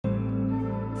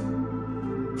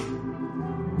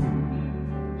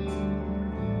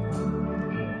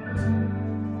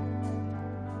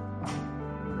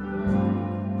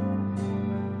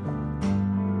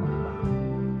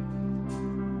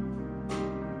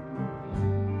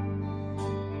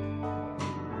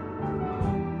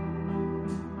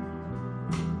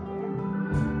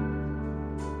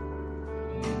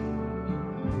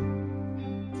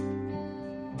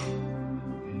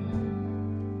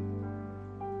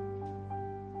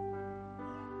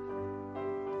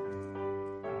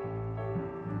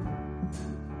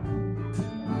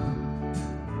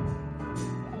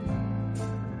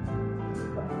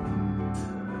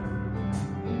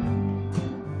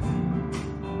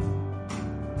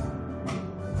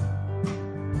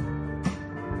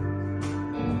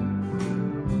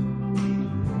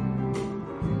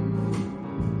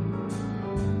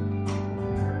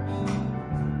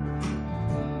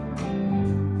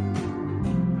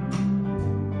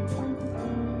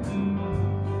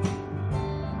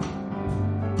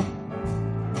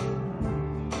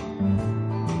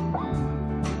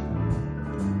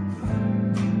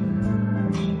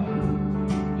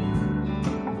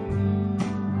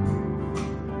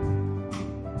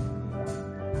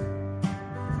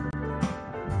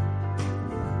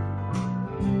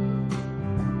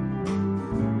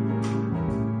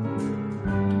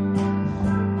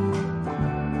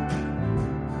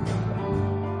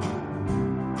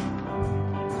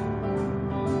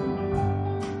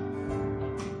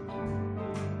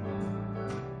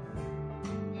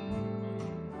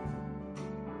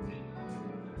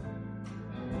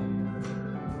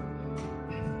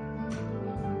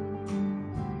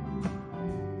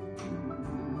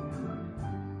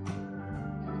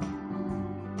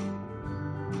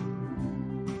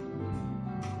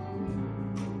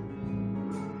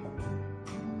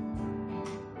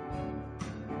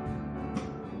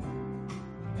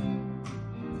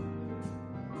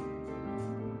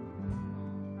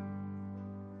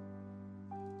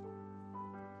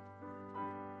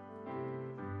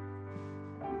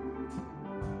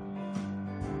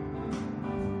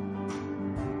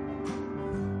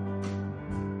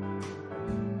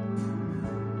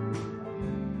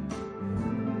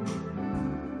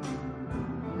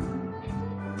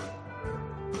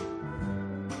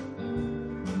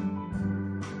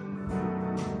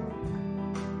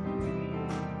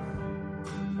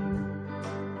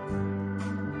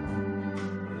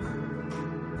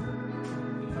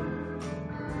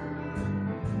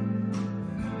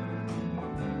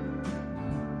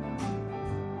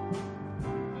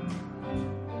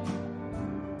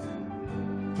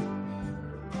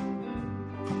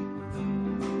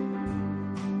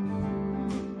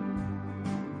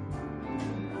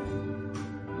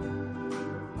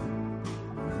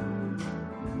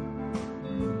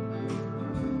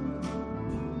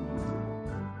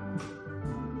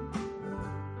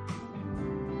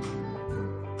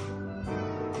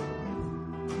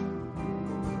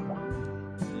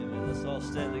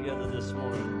stand together this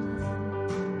morning.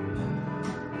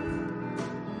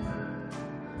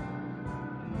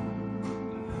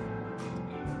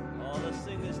 Oh, let's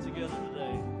sing this together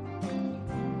today.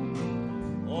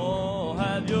 Oh,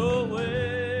 have your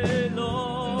way,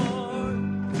 Lord.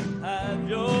 Have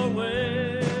your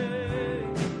way.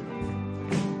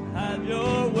 Have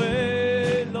your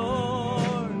way,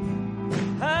 Lord.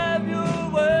 Have your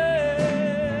way.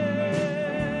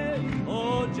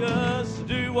 Oh, just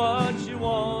do what you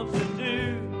want to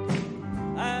do,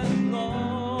 as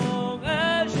long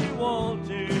as you want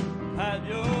to. Have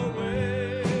your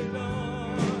way,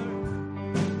 Lord.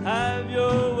 Have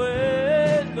your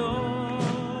way,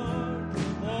 Lord.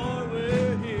 For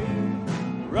we're here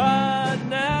right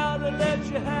now to let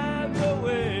you have your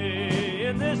way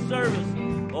in this service.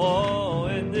 Oh,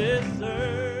 in this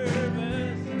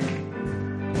service,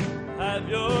 have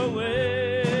your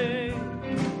way.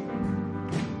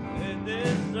 In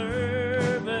this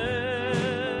service,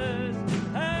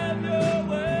 have your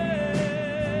way.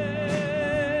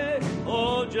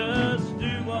 Oh, just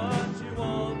do what you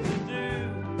want to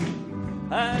do,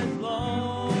 as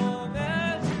long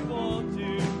as you want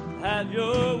to. Have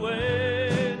your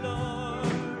way, Lord.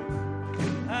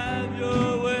 Have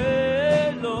your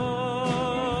way,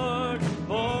 Lord.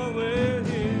 For we're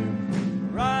here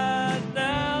right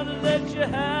now to let you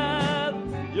have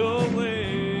your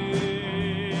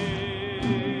way.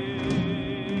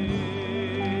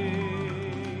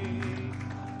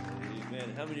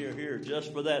 Amen. How many are here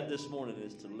just for that this morning,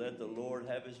 is to let the Lord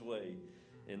have his way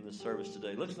in the service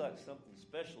today? Looks like something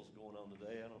special's going on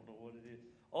today. I don't know what it is.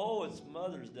 Oh, it's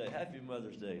Mother's Day. Happy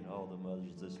Mother's Day and all the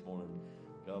mothers this morning.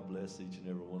 God bless each and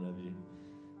every one of you.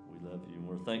 We love you, and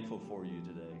we're thankful for you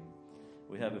today.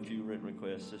 We have a few written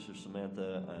requests. Sister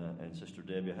Samantha and Sister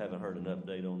Debbie, I haven't heard an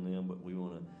update on them, but we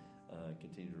want to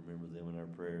continue to remember them in our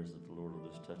prayers, that the Lord will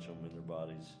just touch them in their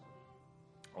bodies.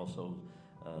 Also,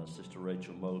 Sister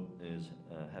Rachel Moat is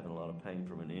having a lot of pain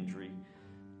from an injury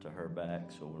to her back,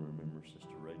 so we'll remember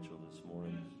Sister Rachel this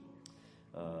morning.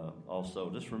 Also,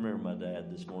 just remember my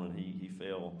dad this morning. He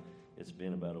fell. It's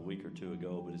been about a week or two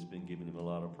ago, but it's been giving him a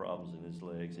lot of problems in his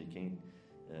legs. He can't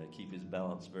keep his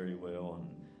balance very well, and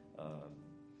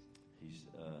he's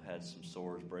had some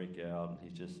sores break out, and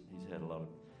he's had a lot of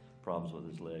problems with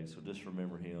his legs. So just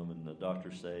remember him. And the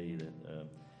doctors say that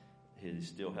he's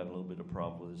still having a little bit of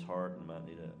problem with his heart and might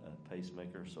need a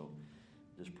pacemaker. So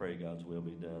just pray God's will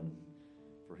be done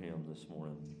for him this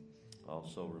morning.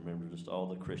 Also remember just all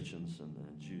the Christians and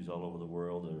Jews all over the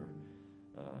world that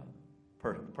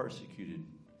are persecuted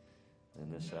in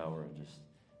this hour. And just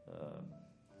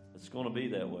it's going to be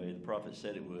that way. The prophet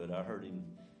said it would. I heard him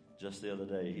just the other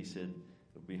day. He said it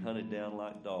would be hunted down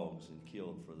like dogs and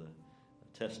killed for the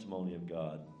testimony of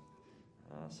God.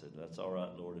 I said, that's all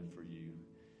right, Lord, and for you.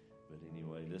 But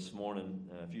anyway, this morning,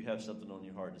 if you have something on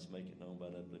your heart, just make it known by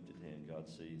an uplifted hand. God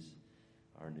sees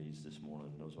our needs this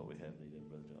morning, knows what we have need of.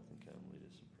 Brother Jonathan, come lead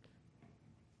us in prayer.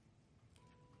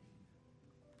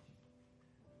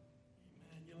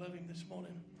 Amen. You love him this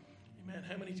morning. Amen.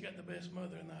 How many's got the best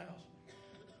mother in the house?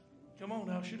 Come on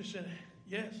now. I should have said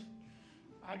yes.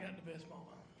 I got the best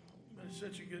mama. But it's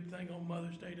such a good thing on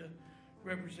Mother's Day to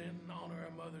represent and honor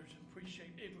our mothers.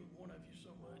 Appreciate every one of you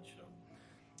so much. So,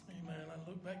 amen. I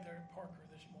look back there at Parker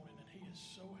this morning, and he is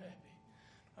so happy.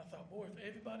 I thought, boy, if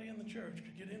everybody in the church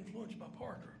could get influenced by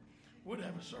Parker, we'd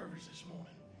have a service this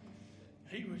morning.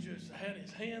 He was just had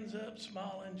his hands up,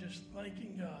 smiling, just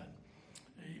thanking God.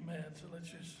 Amen. So let's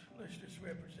just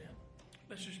represent.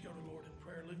 Let's just go to the Lord in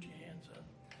prayer. Lift your hands up.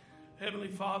 Heavenly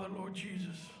Father, Lord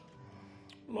Jesus.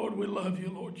 Lord, we love you,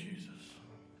 Lord Jesus.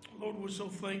 Lord, we're so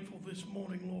thankful this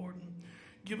morning, Lord. And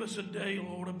give us a day,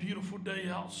 Lord, a beautiful day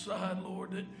outside,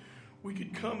 Lord, that we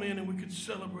could come in and we could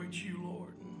celebrate you,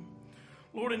 Lord. And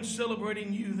Lord, in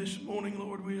celebrating you this morning,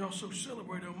 Lord, we also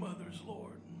celebrate our mothers,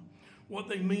 Lord, and what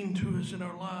they mean to us in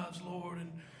our lives, Lord,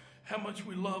 and how much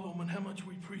we love them and how much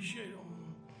we appreciate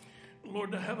them.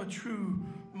 Lord, to have a true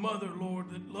mother, Lord,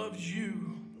 that loves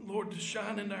you, Lord, to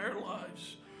shine into our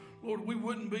lives. Lord, we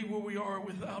wouldn't be where we are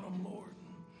without them, Lord.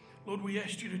 Lord, we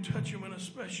ask you to touch them in a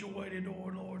special way today,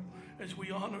 Lord, as we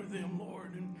honor them,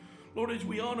 Lord. And Lord, as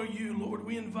we honor you, Lord,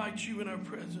 we invite you in our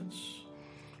presence.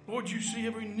 Lord, you see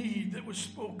every need that was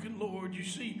spoken, Lord. You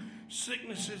see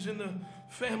sicknesses in the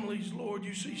families, Lord.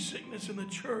 You see sickness in the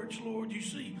church, Lord. You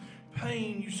see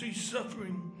pain. You see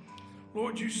suffering.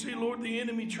 Lord, you see, Lord, the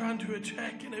enemy trying to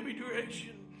attack in every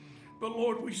direction. But,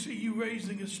 Lord, we see you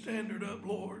raising a standard up,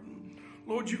 Lord.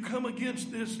 Lord, you come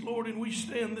against this, Lord, and we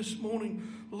stand this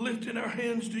morning lifting our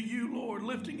hands to you, Lord,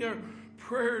 lifting our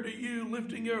prayer to you,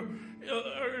 lifting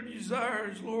our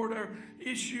desires, Lord, our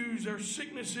issues, our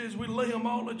sicknesses. We lay them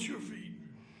all at your feet.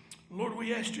 Lord,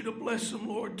 we ask you to bless them,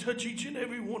 Lord. Touch each and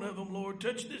every one of them, Lord.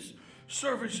 Touch this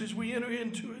service as we enter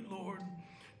into it, Lord.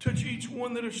 Touch each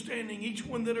one that are standing, each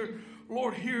one that are,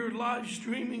 Lord, here live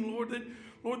streaming, Lord,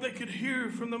 that could hear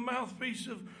from the mouthpiece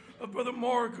of Brother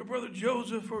Mark or Brother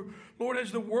Joseph, or, Lord,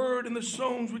 as the word and the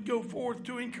songs would go forth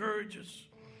to encourage us.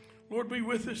 Lord, be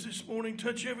with us this morning.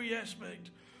 Touch every aspect.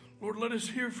 Lord, let us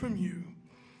hear from you.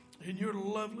 In your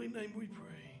lovely name we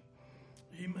pray.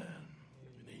 Amen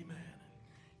and amen.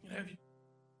 You have your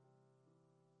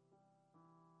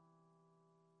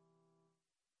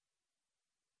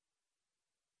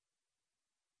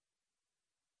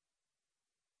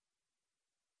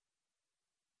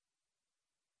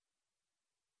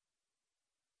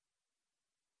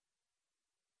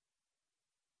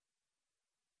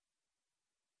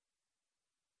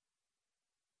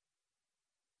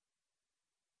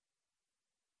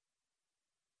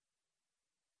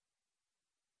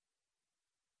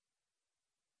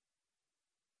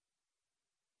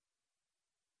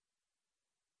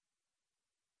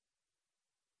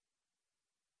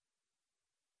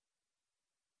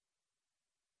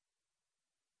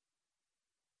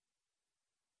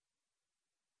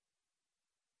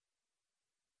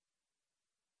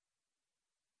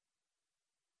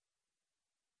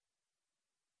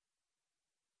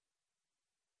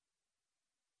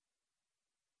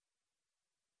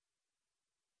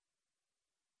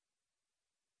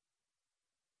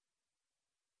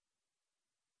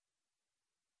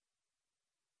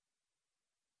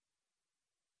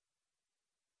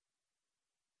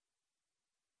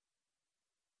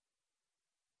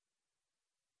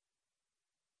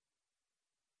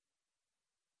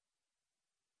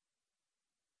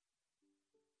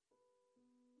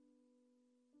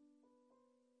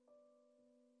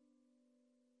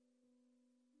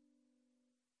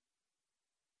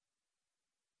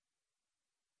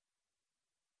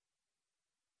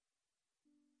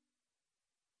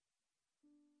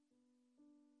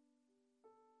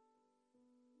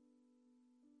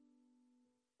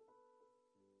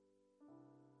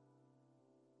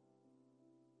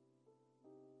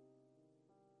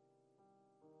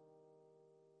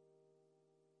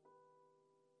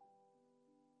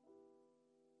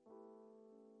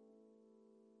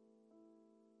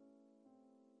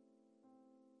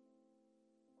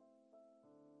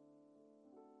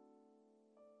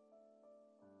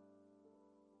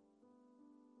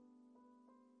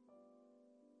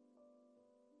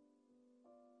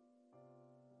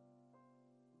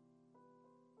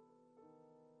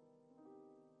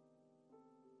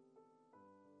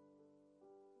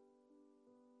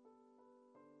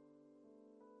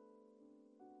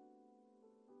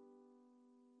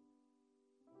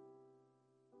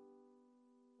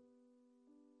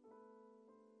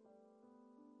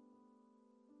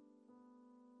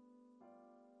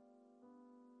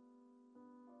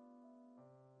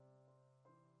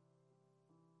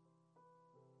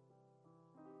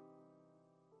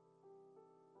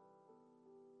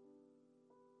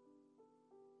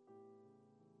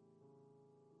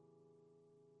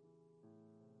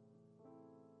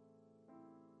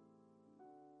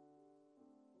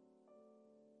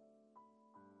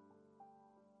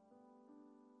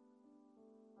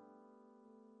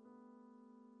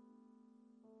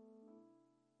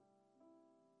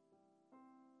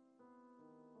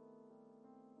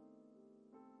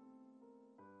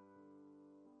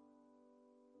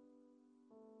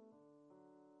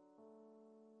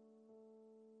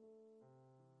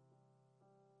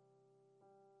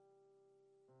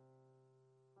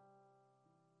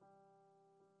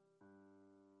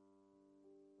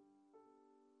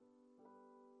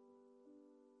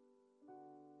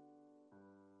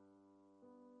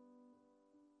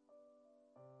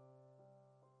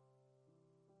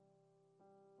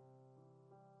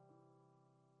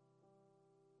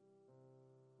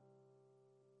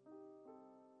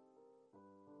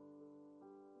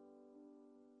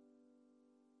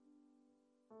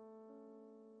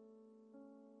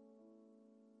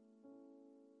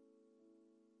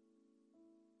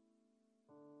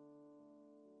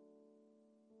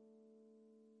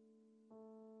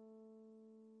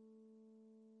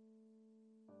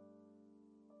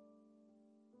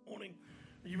morning.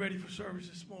 Are you ready for service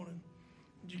this morning?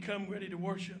 Did you come ready to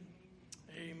worship?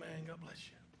 Amen. God bless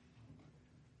you.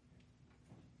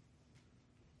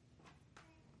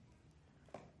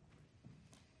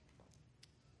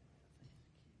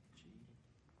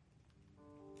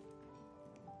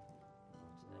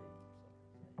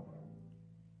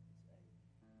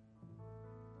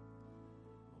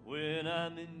 When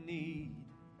I'm in need,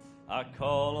 I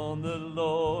call on the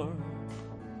Lord,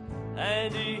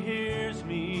 and He hears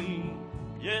me.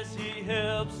 Yes, He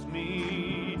helps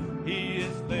me. He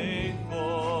is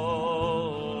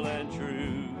faithful and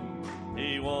true.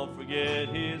 He won't forget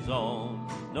His own.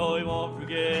 No, He won't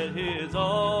forget His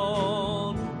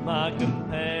own. My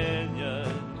companion,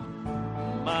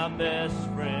 my best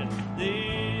friend,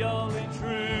 the only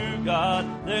true God.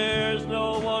 There's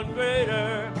no one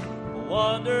greater,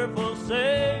 wonderful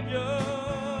Savior,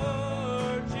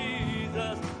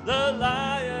 Jesus, the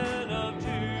Lion of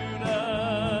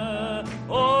Judah.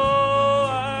 Oh,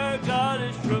 our God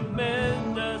is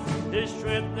tremendous. His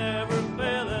strength never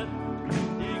faileth.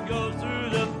 He goes through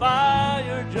the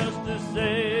fire just to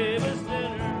save a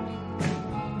sinner.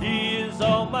 He is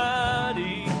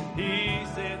almighty. He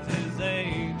sends His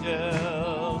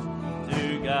angels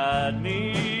to guide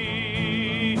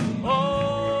me.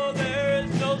 Oh, there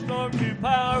is no storm too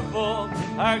powerful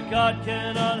our God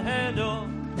cannot handle.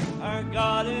 Our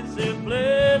God in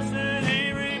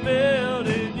simplicity revealed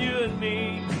in you and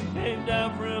me, came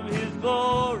down from His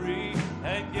glory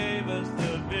and gave us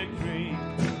the victory,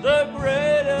 the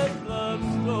greatest love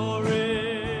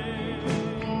story.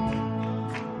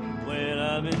 When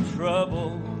I'm in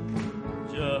trouble,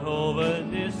 Jehovah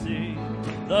Nissi,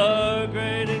 the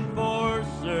great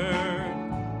enforcer,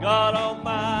 God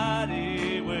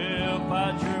Almighty will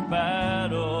fight your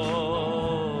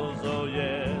battles, oh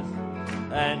yes,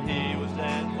 and He will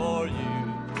stand for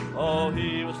you, oh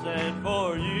He will stand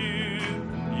for you.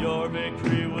 Your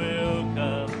victory will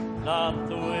come, not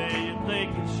the way you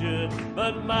think it should,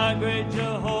 but my great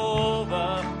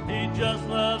Jehovah, He just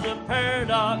loves a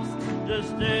paradox. Just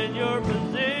stay in your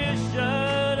position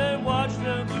and watch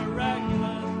the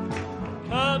miraculous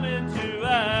come into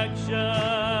action.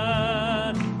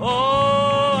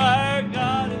 Oh, our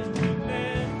God is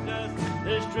tremendous.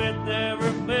 His strength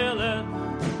never faileth.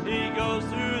 He goes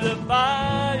through the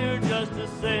fire just to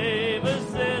save a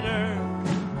sinner.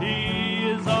 He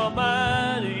is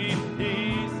almighty.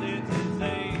 He sends His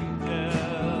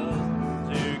angels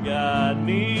to guide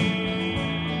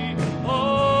me.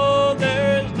 Oh,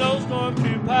 there is no storm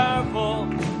too powerful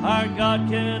our God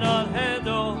cannot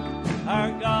handle.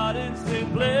 Our God in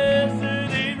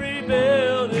simplicity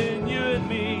revealed in you and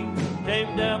me,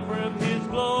 came down from His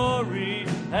glory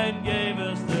and gave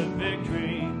us the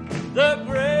victory, the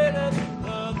greatest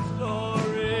love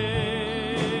story.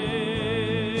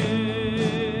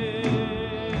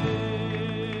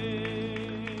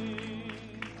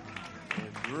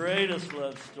 The greatest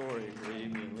love story.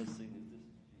 Amen. Let's sing it.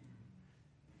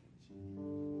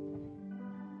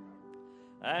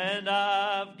 And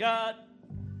I've got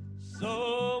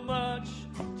so much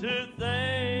to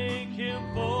thank Him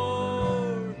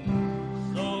for,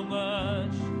 so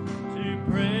much to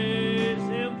praise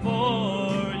Him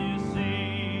for. You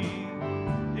see,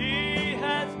 He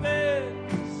has been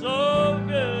so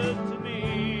good to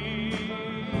me.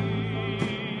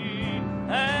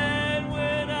 And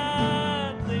when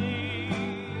I think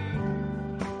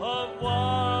of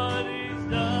what He's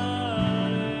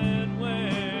done and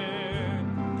where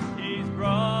He's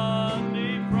brought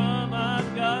me from,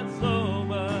 I've got so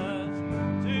much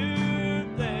to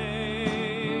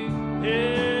thank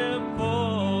Him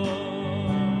for.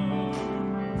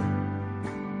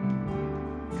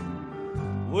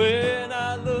 When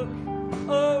I look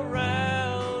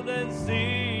around and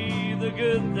see the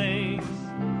good things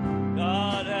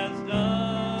God has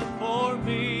done for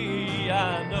me,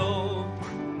 I know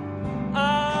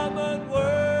I'm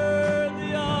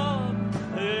unworthy of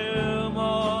Him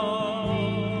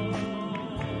all.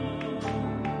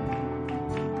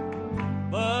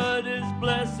 But His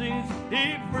blessings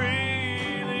He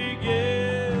freely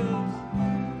gives.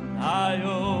 I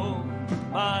owe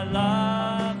my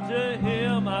life to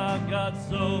Him. I've got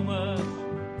so much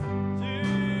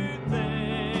to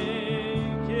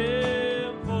thank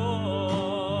Him for.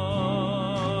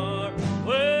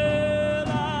 Well,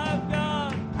 I've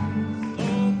got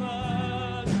so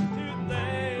much to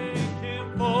thank Him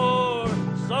for.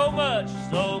 So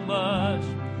much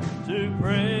to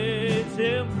praise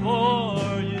Him for.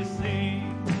 You see,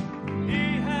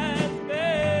 He has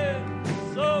been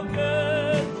so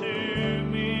good to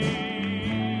me.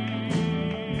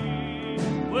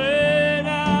 When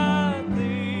I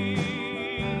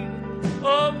think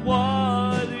of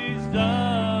what He's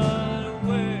done,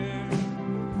 where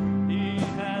He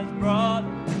has brought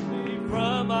me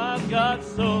from, I've got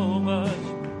so much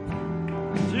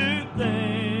to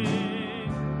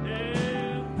thank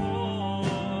Him for.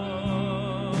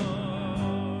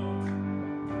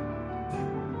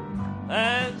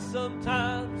 And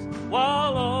sometimes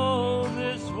while on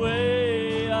this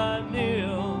way I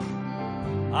kneel,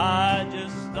 I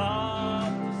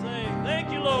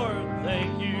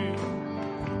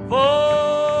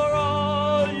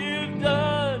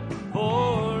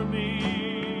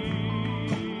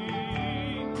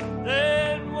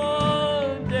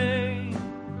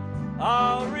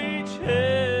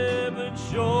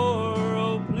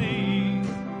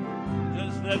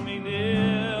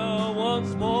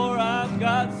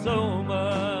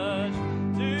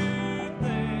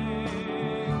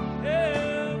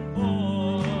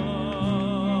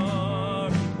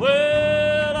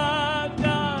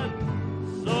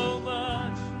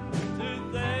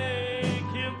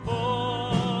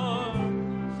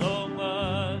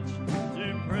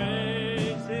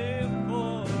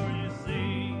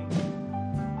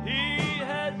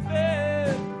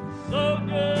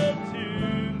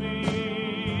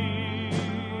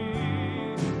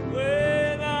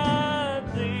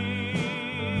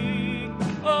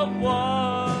of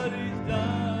what He's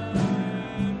done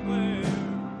and where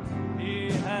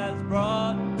He has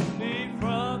brought me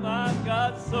from. I've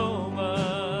got so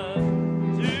much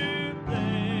to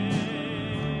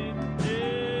thank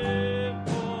Him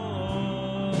for.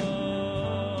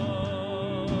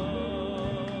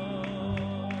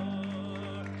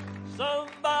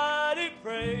 Somebody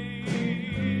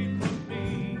prayed for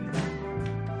me.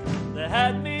 They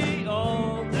had me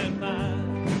on their mind.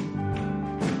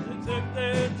 They took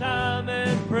their time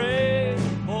and prayed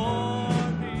for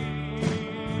me.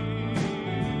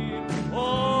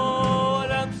 Oh,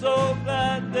 and I'm so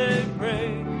glad they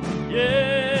prayed.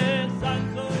 Yes,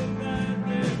 I'm so glad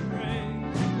they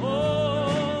prayed.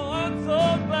 Oh, I'm so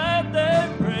glad they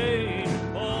prayed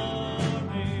for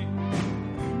me.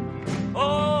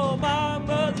 Oh, my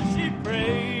mother, she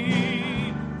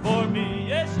prayed for me.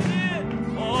 Yes, she did.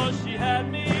 Oh, she had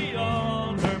me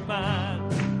on her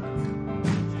mind.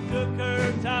 She took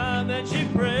her time and she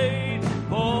prayed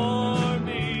for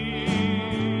me.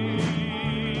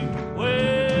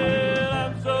 Well,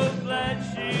 I'm so glad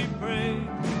she prayed.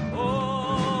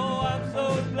 Oh, I'm so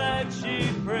glad she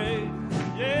prayed.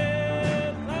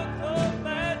 Yes, I'm so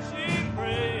glad she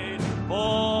prayed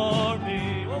for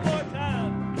me. One more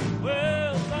time.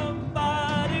 Well,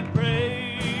 somebody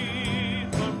prayed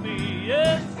for me.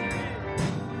 Yes,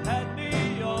 had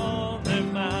me on their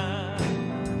mind.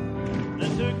 They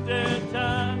took their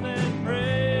time and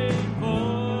prayed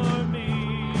for me.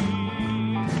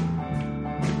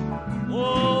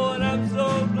 Oh, and I'm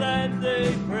so glad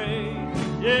they prayed.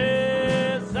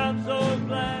 Yes, I'm so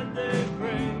glad they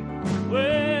prayed.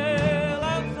 Well,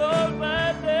 I'm so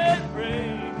glad they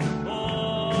prayed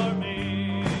for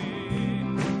me.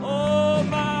 Oh,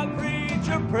 my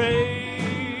preacher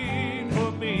prayed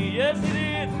for me. Yes, he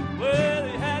did. Well,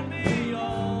 he had me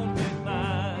on his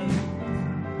mind.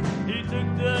 He took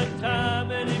the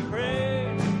time and he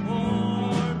prayed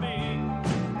for me.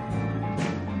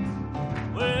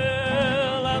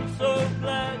 Well, I'm so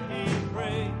glad he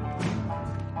prayed.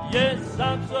 Yes,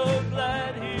 I'm so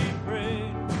glad he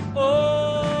prayed.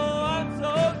 Oh, I'm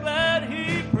so glad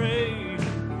he prayed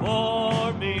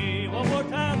for me. One more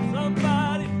time,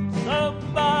 somebody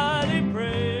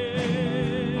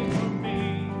prayed for me.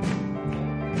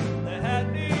 They had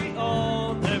me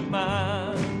on their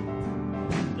mind.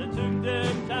 They took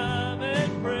their time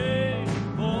and prayed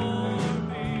for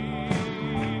me.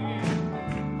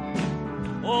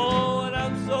 Oh, and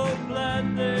I'm so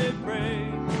glad they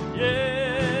prayed.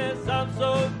 Yes, I'm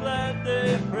so glad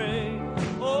they prayed.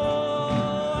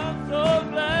 Oh, I'm so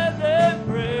glad they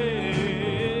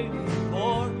prayed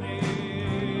for me.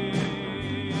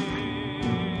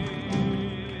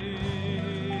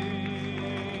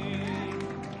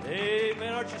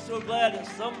 Amen. Aren't you so glad that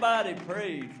somebody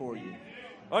prayed for you?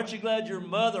 Aren't you glad your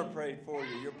mother prayed for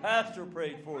you? Your pastor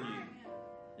prayed for you.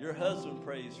 Your husband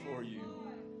prays for you.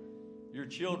 Your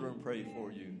children pray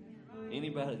for you.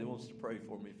 Anybody that wants to pray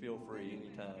for me, feel free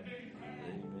anytime.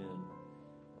 Amen.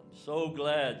 I'm so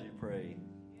glad you prayed.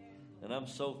 And I'm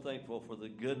so thankful for the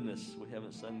goodness. We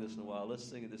haven't sung this in a while. Let's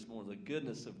sing it this morning. The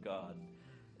goodness of God.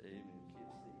 Amen.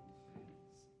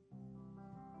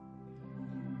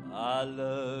 I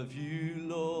love you,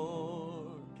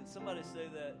 Lord. Can somebody say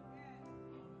that?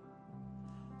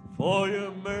 For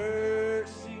your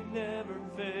mercy never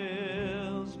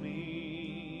fails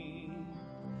me.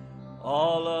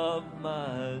 All of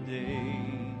my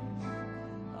days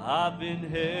I've been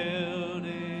held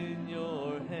in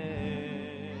your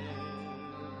hand.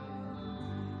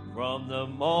 From the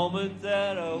moment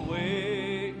that I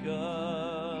wake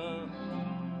up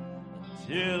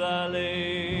till I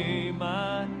lay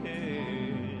my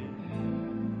head,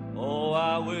 oh,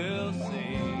 I will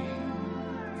sing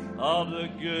of the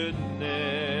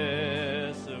goodness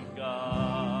of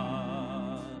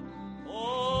God.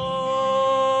 Oh,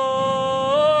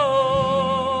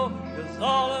 'cause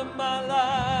all of my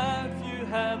life you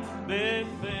have been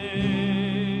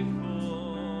faithful.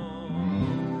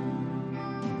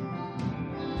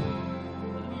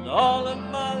 And all of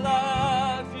my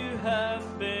life you have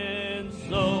been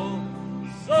so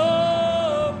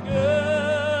good.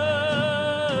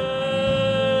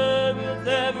 With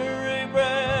every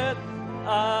breath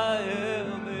I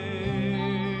am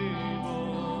able.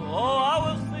 Oh, I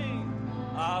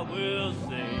will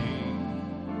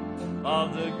sing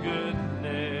of the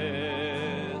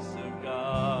goodness of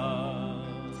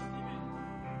God.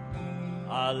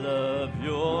 I love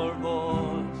your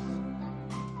voice,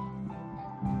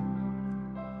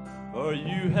 for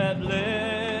you have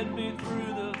led me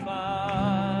through the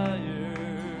fire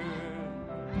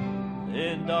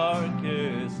in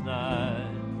darkest night.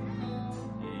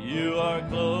 You are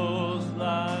close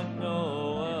like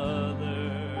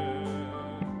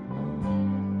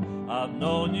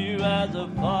known you as a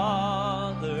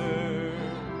father.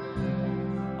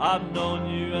 I've known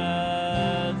you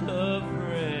as a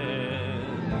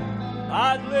friend.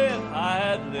 I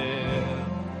had lived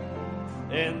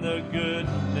in the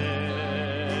goodness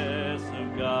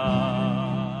of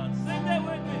God. Sing that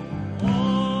with me. Oh,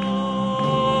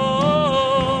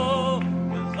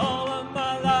 'cause all of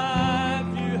my life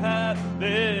you have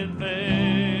been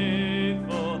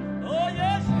faithful. Oh,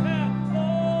 yes, you have.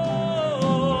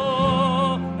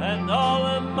 Oh, and all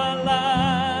of my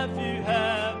life you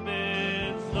have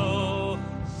been so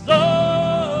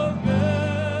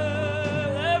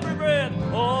good. Every breath,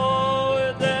 oh,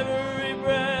 with every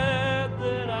breath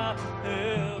that I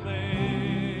am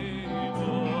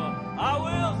able, I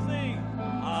will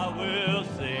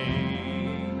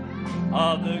sing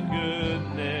of the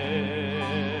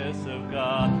goodness of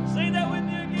God. Sing that with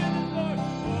me again this morning.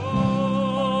 Oh,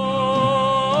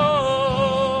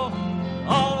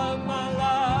 all of my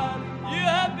life you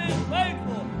have been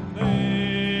faithful,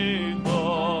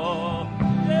 faithful.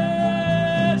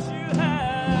 Yes, you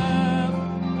have.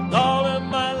 And all of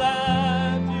my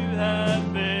life you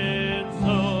have been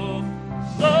so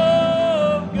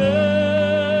good.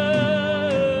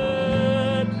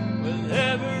 With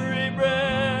every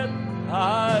breath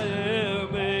I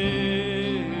am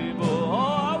able.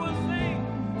 Oh,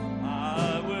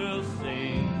 I will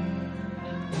sing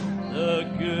the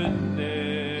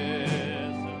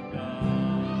goodness of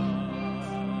God.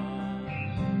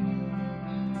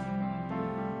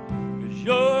 'Cause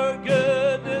your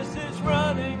goodness is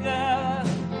running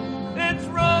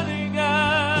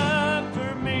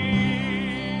after me.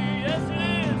 Yes, it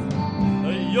is.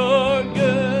 Your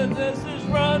goodness is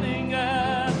running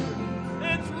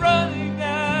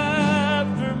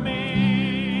after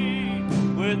me.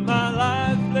 With my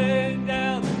life laid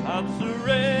down, I'm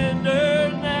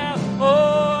surrendered now.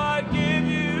 Oh, I give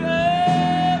you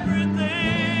everything.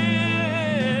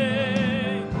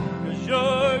 'Cause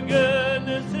your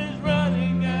goodness is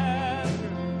running after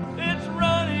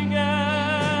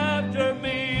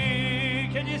me.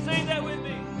 Can you sing that with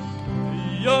me?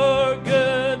 Your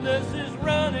goodness is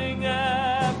running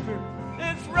after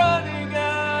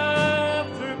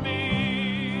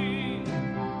me.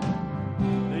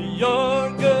 Your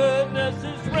goodness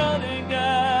is running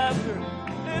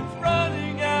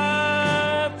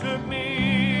after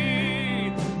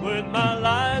me. With my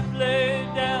life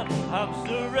laid down, I'm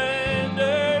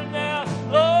surrendered now.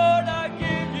 Lord, I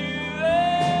give you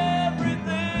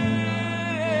everything.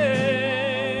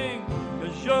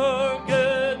 'Cause your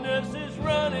goodness is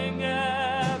running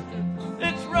after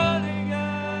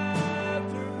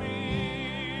me.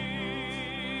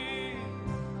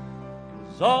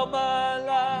 'Cause all my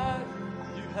life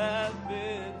you have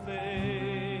been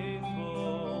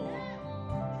faithful.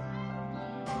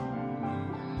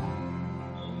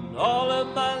 And all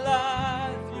of my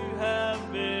life you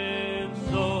have been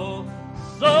so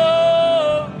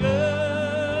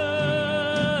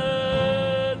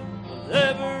good. With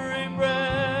every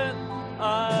breath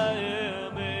I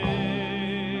am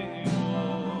able,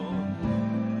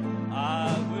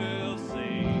 I will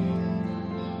sing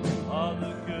of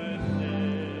the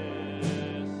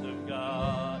goodness of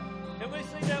God. Can we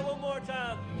sing that one more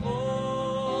time?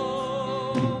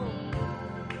 Oh,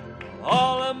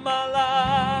 all of my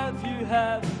life you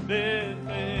have been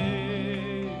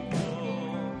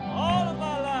faithful. All of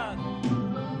my life.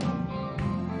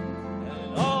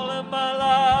 And all of my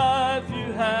life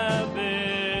you have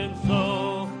been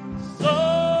so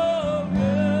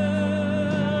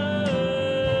good.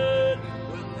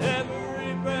 With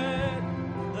every breath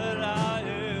that I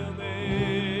am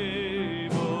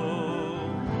able,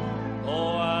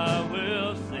 oh, I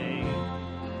will sing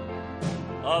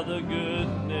of the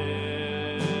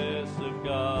goodness of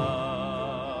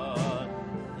God.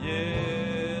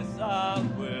 Yes, I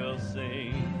will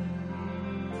sing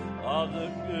of the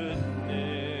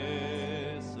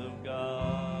goodness of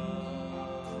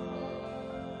God.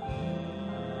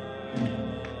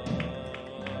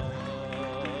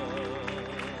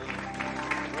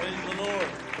 Praise the Lord.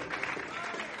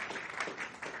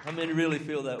 How many really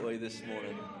feel that way this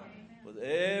morning? With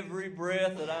every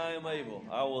breath that I am able,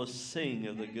 I will sing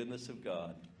of the goodness of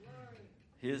God.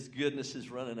 His goodness is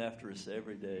running after us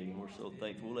every day, and we're so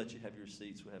thankful. We'll let you have your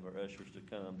seats. We'll have our ushers to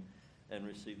come and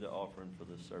receive the offering for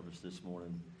the service this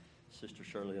morning. Sister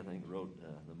Shirley, I think, wrote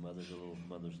the little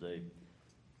Mother's Day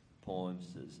poems.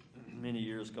 Says, many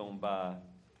years gone by,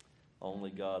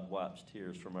 only God wipes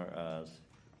tears from our eyes.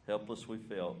 Helpless we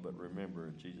felt, but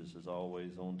remember, Jesus is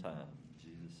always on time.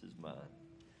 Jesus is mine.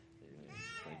 Amen.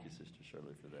 Thank you, Sister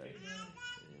Shirley, for that. Amen.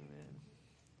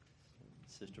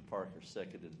 Sister Parker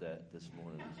seconded that this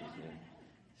morning.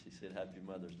 She said, Happy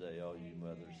Mother's Day, all you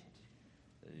mothers.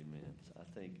 Amen. I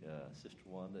think Sister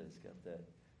Wanda has got that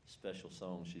special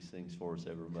song she sings for us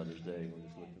every Mother's Day. We're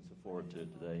just looking so forward to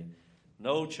it today.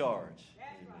 No charge.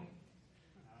 Amen.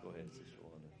 Go ahead, Sister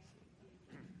Wanda.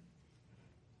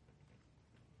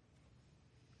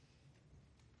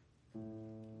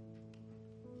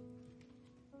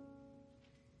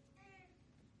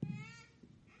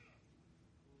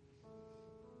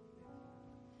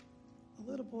 A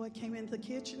little boy came into the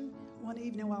kitchen one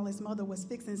evening while his mother was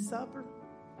fixing supper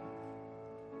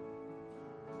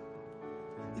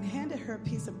and handed her a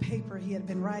piece of paper he had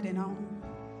been writing on.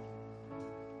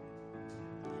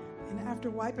 And after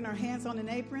wiping her hands on an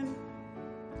apron,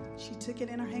 she took it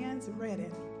in her hands and read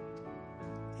it.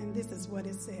 And this is what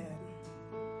it said.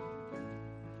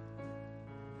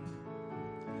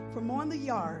 For mowing the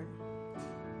yard,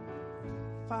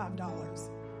 $5.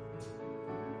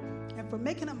 And for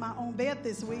making up my own bed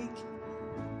this week,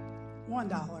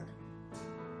 $1.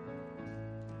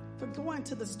 For going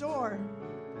to the store,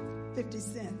 50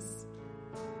 cents.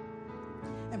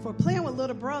 And for playing with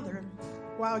little brother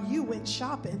while you went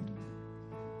shopping,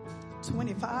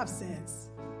 25 cents.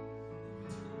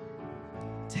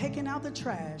 Taking out the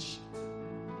trash,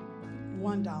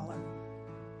 $1.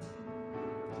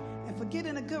 And for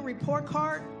getting a good report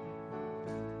card,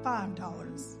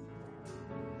 $5.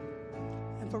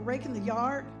 And for raking the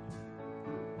yard,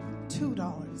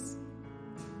 $2.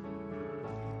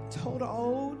 Total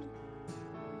owed,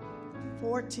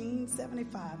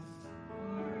 $14.75.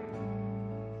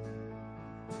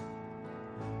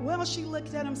 Well, she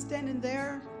looked at him standing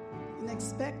there and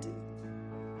expected.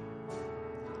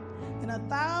 And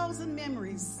 1,000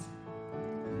 memories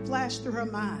flashed through her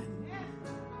mind.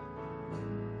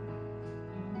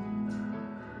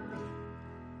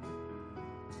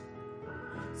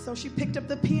 So she picked up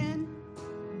the pen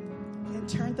and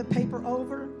turned the paper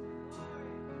over.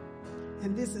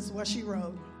 And this is what she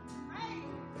wrote.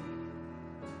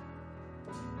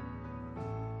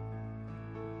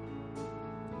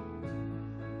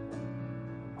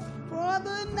 For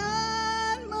the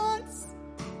 9 months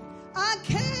I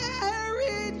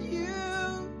carried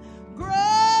you,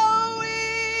 growing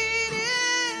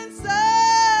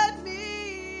inside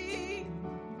me,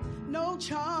 no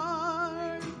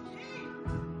charge.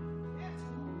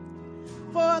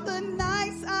 For the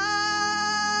nights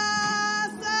I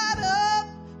sat up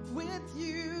with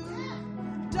you,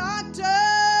 doctor,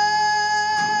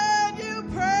 you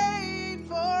prayed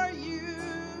for you,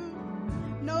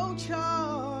 no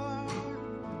charge.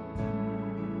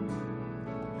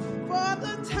 For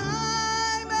the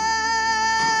time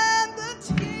and the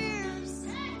tears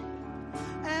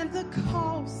and the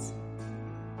cost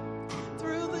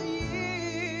through the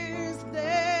years,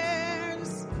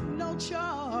 there's no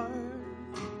charge.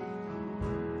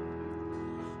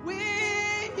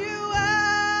 When you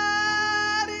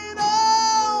add it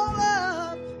all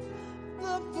up,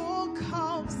 the full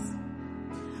cost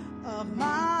of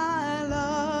my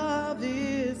love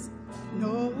is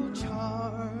no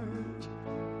charge.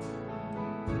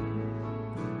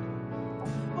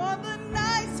 For the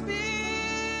nights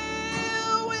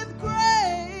filled with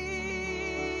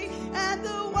gray and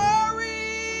the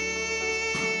worries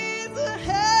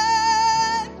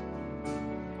ahead,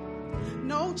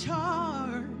 no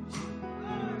charge.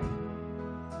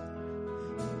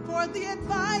 For the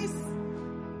advice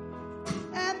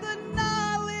and the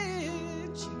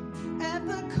knowledge and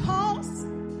the cost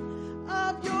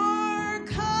of your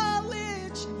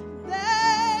college,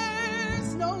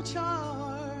 there's no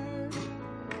charge.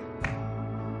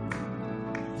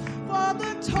 For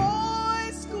the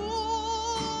toy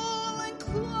school and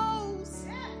clothes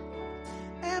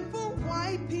and for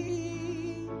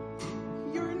wiping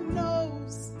your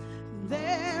nose,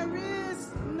 there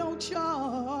is no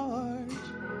charge.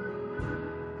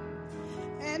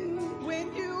 And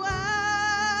when you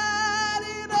add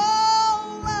it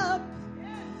all up,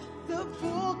 the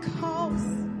full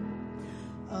cost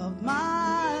of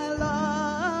my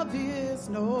love is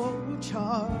no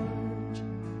charge.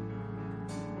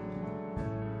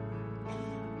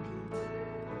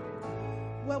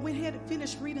 Well, when he had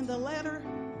finished reading the letter,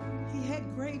 he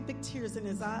had great big tears in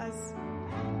his eyes.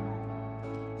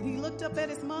 And he looked up at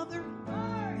his mother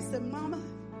and said, Mama,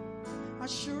 I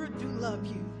sure do love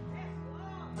you.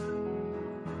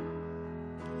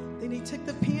 Then he took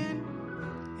the pen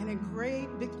and in great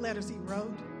big letters he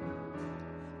wrote,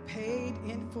 paid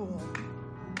in full.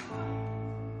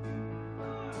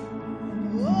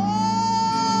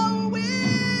 Oh,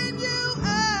 when you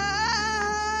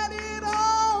add it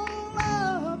all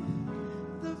up,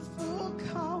 the full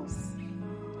cost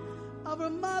of Our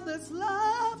mother's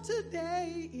love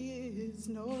today is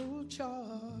no charge.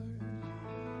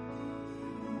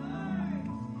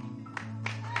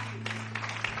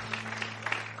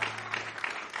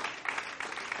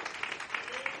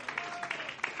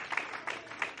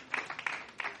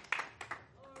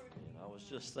 I was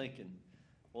just thinking,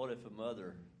 what if a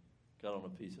mother got on a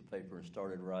piece of paper and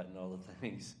started writing all the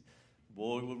things?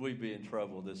 Boy, would we be in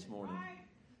trouble this morning.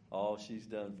 All she's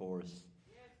done for us.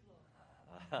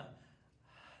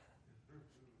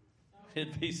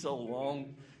 It'd be so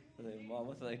long.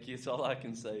 Mama, thank you. It's all I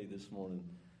can say this morning.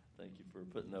 Thank you for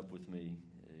putting up with me,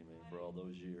 amen, for all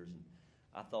those years. And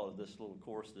I thought of this little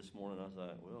course this morning. I was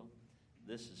like, well,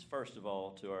 this is first of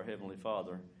all to our Heavenly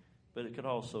Father, but it could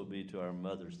also be to our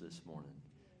mothers this morning.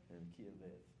 And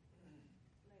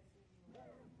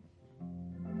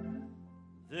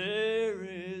there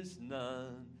is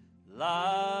none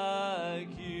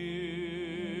like you.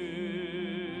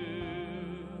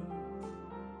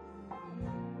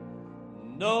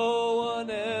 No one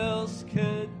else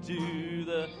could do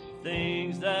the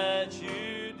things that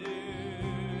you do.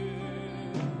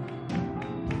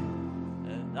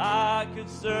 And I could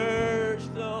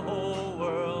search the whole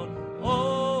world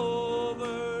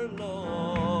over,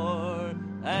 Lord,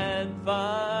 and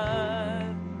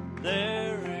find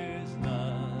there is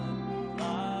none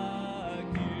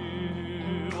like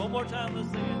you. One more time,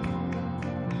 let's sing it.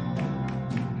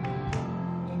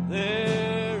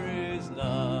 There is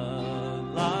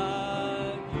none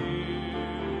like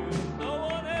you. No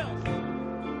one else.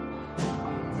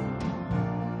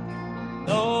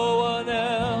 No one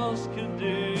else can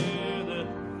do the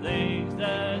things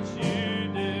that you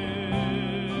do.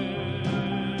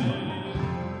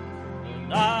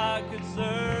 And I could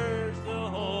search the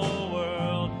whole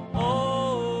world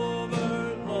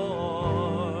over,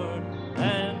 Lord,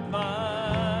 and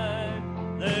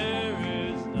find there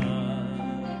is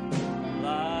none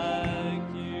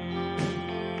like you.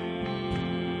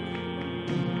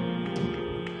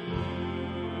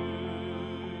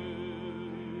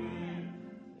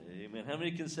 Amen. How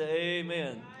many can say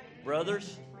amen?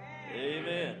 Brothers?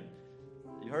 Amen.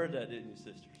 You heard that, didn't you,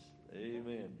 sisters?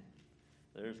 Amen.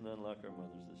 There's none like our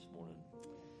mothers this morning.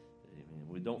 Amen.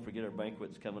 We don't forget our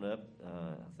banquet's coming up.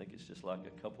 I think it's just like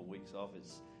a couple weeks off.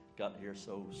 It's got here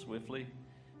so swiftly.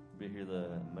 We'll be here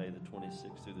the May the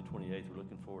 26th through the 28th. We're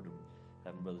looking forward to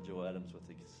having Brother Joe Adams with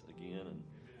us again and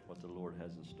what the Lord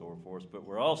has in store for us. But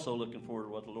we're also looking forward to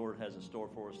what the Lord has in store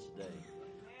for us today.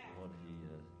 What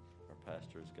our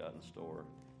pastor has got in store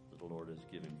that the Lord is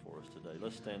giving for us today.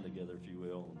 Let's stand together, if you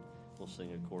will, and we'll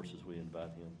sing a chorus as we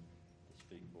invite him to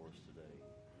speak for us today.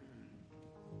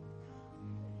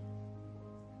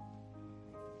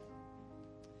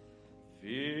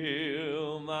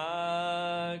 Fill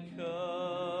my cup,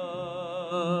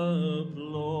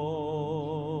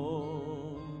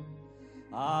 Lord.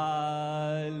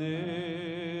 I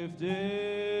lift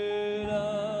it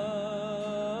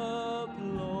up,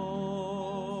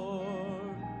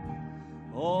 Lord.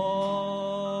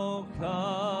 Oh,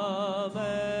 come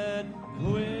and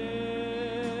quench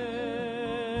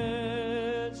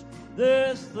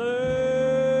this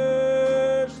thirsting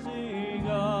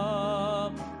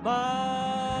of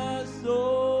my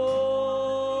soul.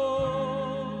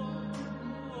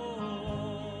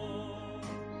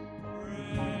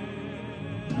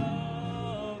 Bread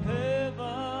of heaven,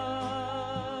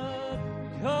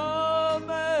 come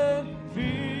and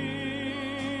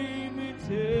feed me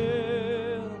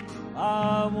till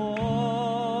I want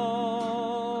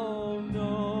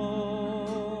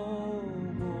no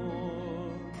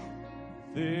more.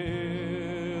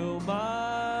 Fill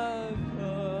my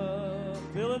cup,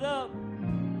 fill it up,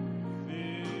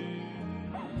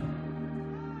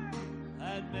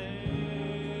 and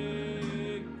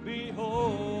make me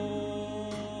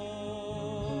whole.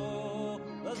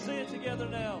 Let's sing it together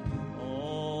now.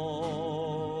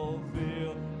 Oh,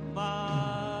 fill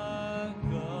my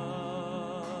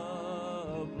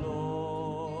cup,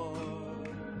 Lord.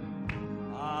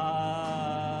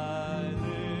 I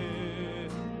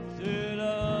lift it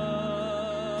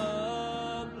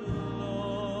up,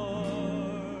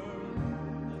 Lord.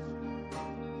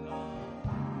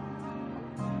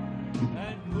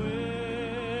 And quench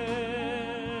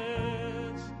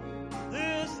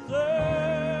this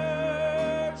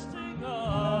thirsting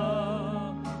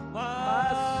of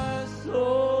my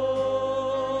soul.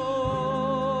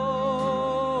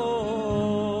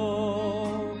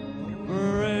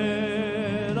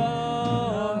 Bread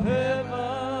of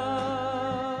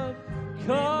heaven,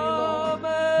 come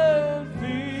and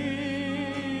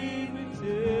feed me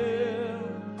till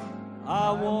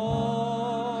I want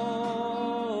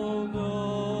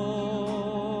no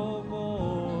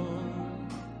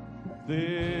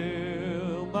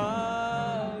Fill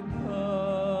my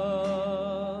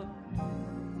cup,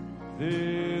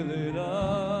 fill it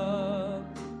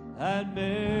up, and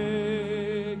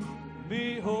make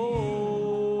me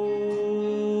whole.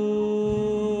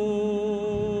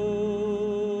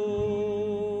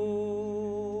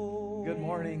 Good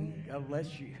morning. God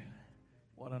bless you.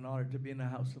 What an honor to be in the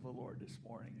house of the Lord this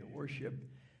morning, to worship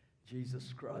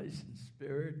Jesus Christ in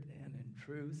spirit and in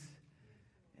truth.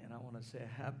 And I want to say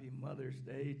happy Mother's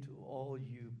Day to all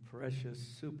you precious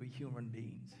superhuman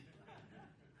beings.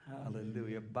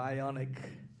 Hallelujah. Bionic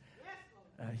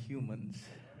humans.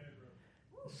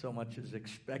 So much is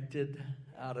expected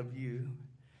out of you.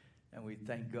 And we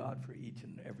thank God for each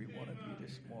and every one of you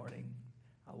this morning.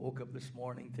 I woke up this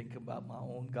morning thinking about my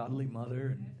own godly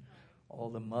mother and all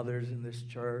the mothers in this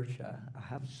church. I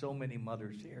have so many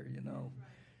mothers here, you know.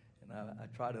 And I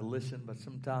try to listen, but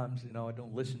sometimes, you know, I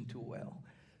don't listen too well.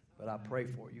 But I pray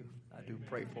for you. I do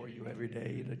pray for you every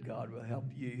day that God will help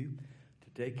you to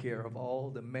take care of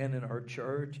all the men in our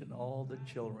church and all the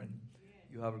children.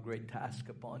 You have a great task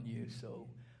upon you, so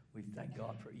we thank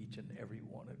God for each and every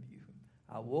one of you.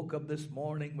 I woke up this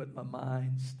morning with my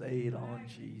mind stayed on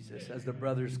Jesus. As the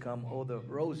brothers come, oh, the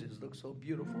roses look so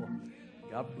beautiful.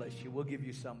 God bless you. We'll give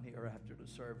you some here after the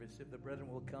service. If the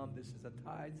brethren will come, this is a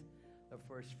tithe of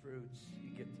first fruits you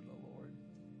give to the Lord.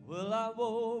 Well, I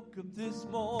woke up this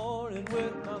morning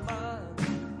with my mind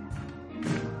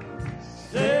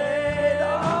stayed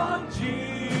on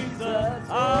Jesus.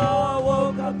 I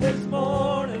woke up this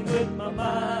morning with my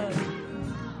mind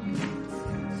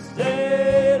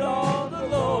stayed on the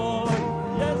Lord.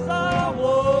 Yes, I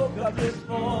woke up this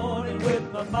morning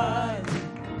with my mind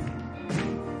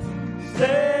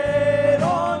stayed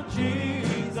on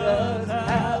Jesus.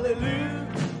 Hallelujah,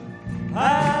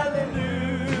 hallelujah,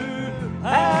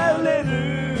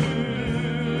 hallelujah.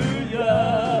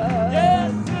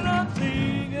 Yes, and I'm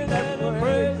singing and I'm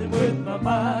praising with my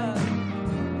mind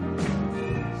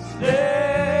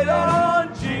stayed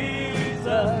on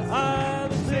Jesus.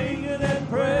 I'm singing and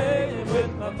praying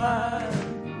with my mind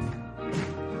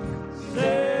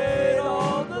stayed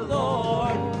on the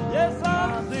Lord. Yes,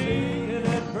 I'm singing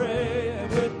and praying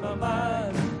with my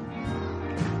mind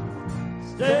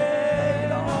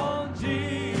stayed on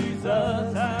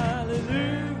Jesus.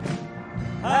 Hallelujah,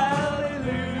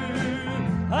 hallelujah,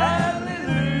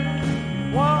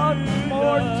 hallelujah. One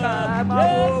more time.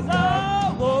 Yes,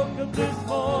 I woke up this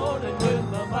morning with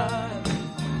my mind.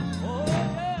 Oh,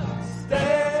 yeah.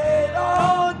 Stayed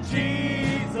on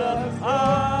Jesus.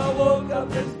 I woke up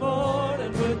this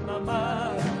morning with my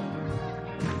mind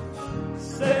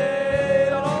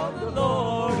stayed on the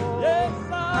Lord. Yes,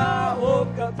 I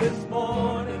woke up this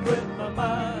morning with my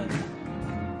mind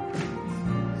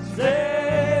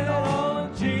stayed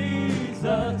on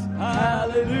Jesus.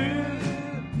 Hallelujah,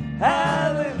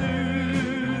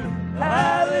 hallelujah,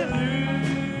 hallelujah.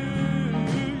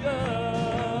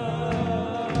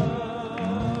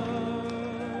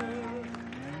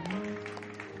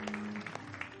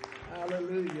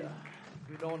 Hallelujah. If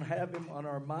we don't have him on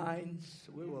our minds,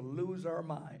 we will lose our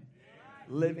mind.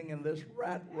 Living in this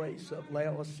rat race of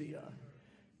Laodicea.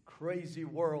 Crazy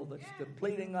world that's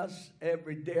depleting us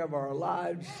every day of our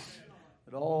lives.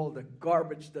 And all the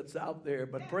garbage that's out there.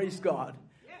 But praise God,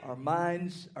 our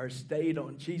minds are stayed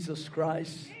on Jesus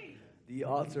Christ, the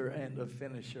author and the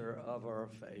finisher of our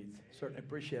faith. Certainly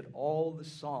appreciate all the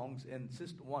songs. And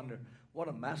Sister Wonder, what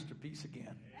a masterpiece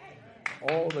again.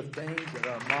 All the things that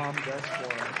our mom does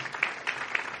for us.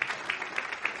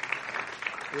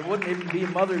 It wouldn't even be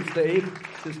Mother's Day if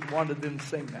Sister Wanda didn't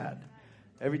sing that.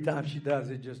 Every time she does,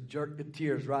 it just jerks the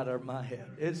tears right out of my head.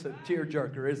 It's a tear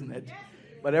jerker, isn't it?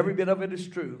 But every bit of it is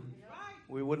true.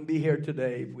 We wouldn't be here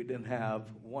today if we didn't have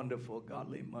wonderful,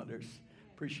 godly mothers.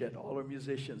 Appreciate all our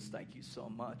musicians. Thank you so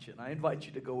much. And I invite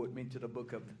you to go with me to the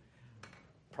book of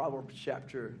Proverbs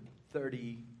chapter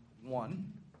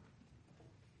 31.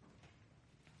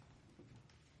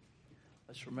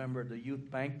 Let's remember the youth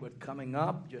banquet coming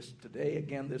up just today.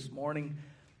 Again, this morning,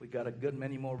 we got a good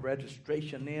many more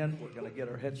registration in. We're going to get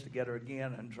our heads together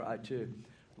again and try to.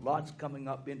 Lots coming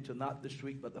up into not this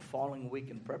week, but the following week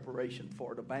in preparation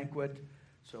for the banquet.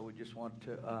 So we just want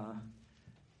to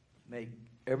make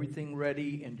everything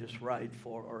ready and just right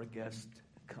for our guest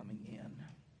coming in.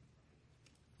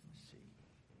 Let's see.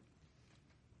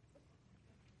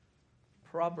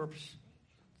 Proverbs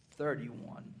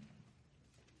 31.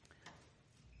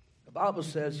 The Bible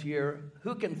says here,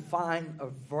 who can find a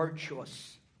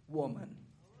virtuous woman?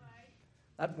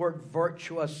 That word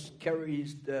virtuous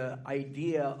carries the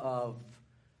idea of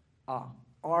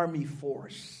army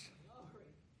force.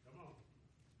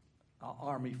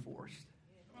 Army force.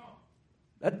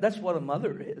 That's what a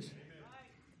mother is.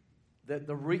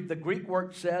 The Greek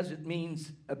word says it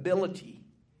means ability,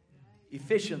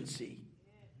 efficiency,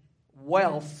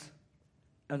 wealth,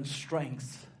 and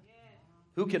strength.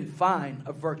 Who can find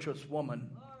a virtuous woman?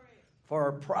 For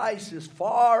her price is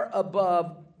far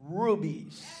above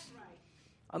rubies.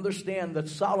 Understand that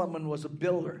Solomon was a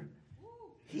builder.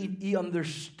 He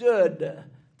understood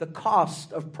the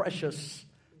cost of precious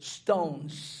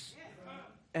stones.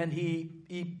 And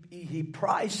he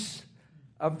priced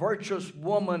a virtuous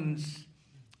woman's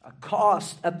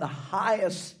cost at the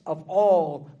highest of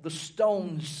all the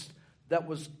stones that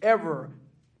was ever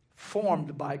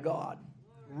formed by God.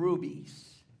 Rubies.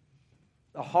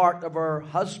 The heart of her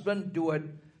husband doeth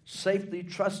safely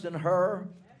trust in her,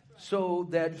 so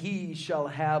that he shall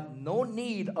have no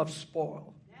need of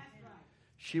spoil.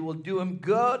 She will do him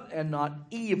good and not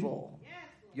evil.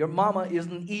 Your mama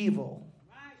isn't evil.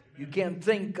 You can't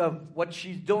think of what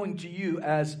she's doing to you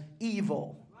as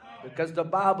evil, because the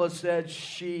Bible says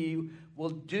she will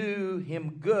do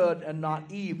him good and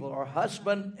not evil, our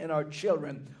husband and our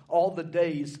children, all the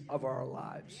days of our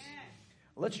lives.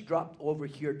 Let's drop over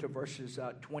here to verses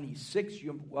 26.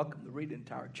 You're welcome to read the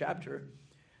entire chapter.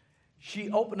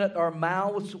 She openeth our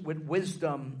mouths with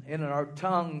wisdom, and in our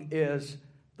tongue is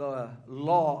the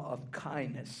law of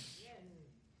kindness.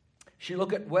 She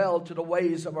looketh well to the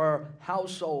ways of our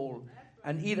household,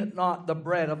 and eateth not the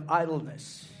bread of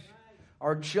idleness.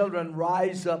 Our children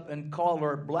rise up and call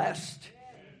her blessed.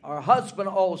 Our husband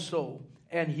also,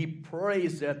 and he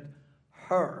praiseth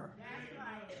her.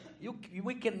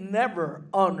 We can never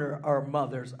honor our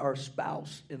mothers, our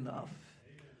spouse, enough.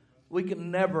 We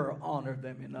can never honor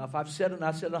them enough. I've said it, and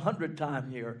I said 100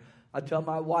 times here. I tell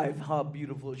my wife how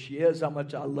beautiful she is, how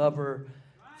much I love her.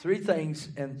 3 things,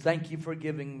 and thank you for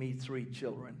giving me 3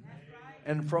 children.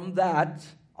 And from that,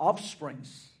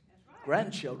 offsprings,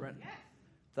 grandchildren.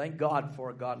 Thank God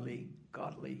for godly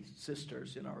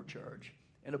sisters in our church.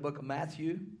 In the book of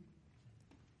Matthew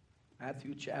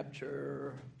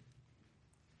chapter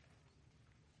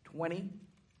 20.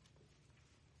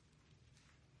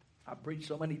 I preached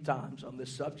so many times on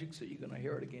this subject, so you're going to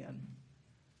hear it again.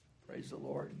 Praise the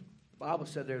Lord. The Bible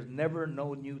said there's never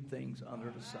no new things under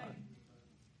the sun.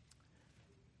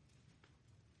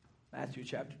 Matthew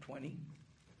chapter 20.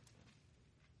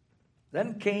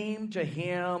 Then came to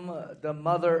him the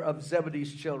mother of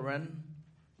Zebedee's children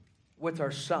with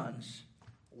her sons,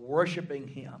 worshiping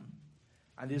him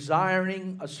and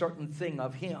desiring a certain thing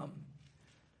of him.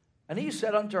 And he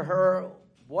said unto her,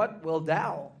 What wilt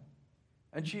thou?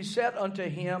 And she said unto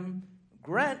him,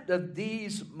 Grant that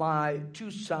these my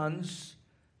 2 sons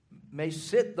may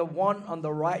sit, the one on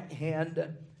the right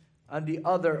hand and the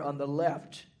other on the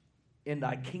left, in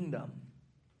thy kingdom.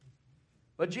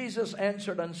 But Jesus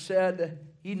answered and said,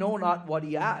 Ye know not what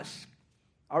he asked.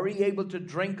 Are ye able to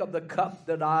drink of the cup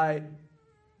that I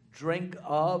drink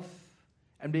of,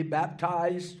 and be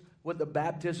baptized with the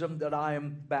baptism that I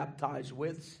am baptized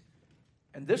with?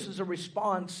 And this is a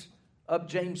response of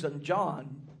James and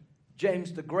John,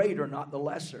 James the greater, not the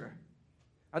lesser.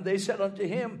 And they said unto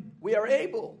him, We are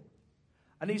able.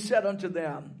 And he said unto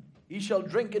them, Ye shall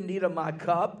drink indeed of my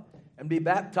cup, and be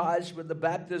baptized with the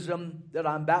baptism that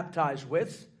I'm baptized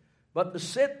with. But to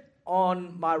sit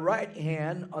on my right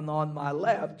hand and on my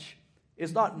left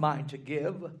is not mine to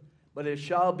give, but it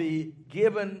shall be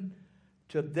given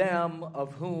to them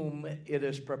of whom it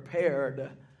is prepared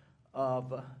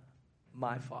of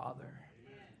my Father.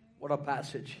 What a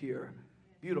passage here.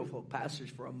 Beautiful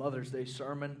passage for a Mother's Day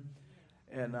sermon.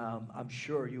 And I'm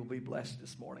sure you'll be blessed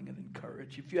this morning and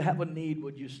encouraged. If you have a need,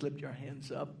 would you slip your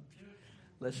hands up?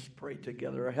 Let's pray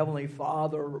together. Our Heavenly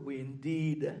Father, we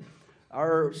indeed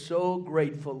are so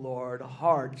grateful, Lord,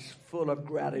 hearts full of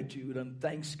gratitude and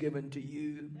thanksgiving to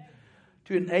you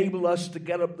to enable us to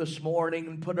get up this morning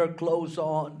and put our clothes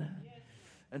on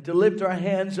and to lift our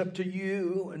hands up to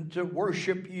you and to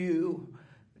worship you,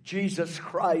 Jesus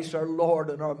Christ, our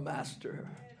Lord and our Master.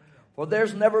 For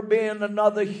there's never been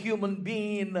another human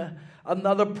being,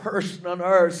 another person on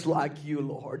earth like you,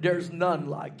 Lord. There's none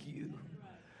like you.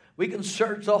 We can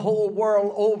search the whole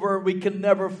world over. We can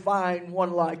never find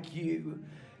one like you.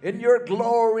 In your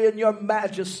glory and your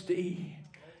majesty,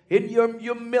 in your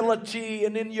humility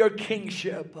and in your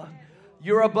kingship,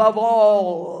 you're above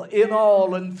all, in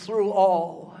all, and through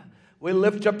all. We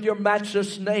lift up your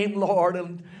matchless name, Lord,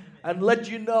 and let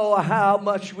you know how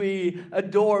much we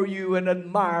adore you and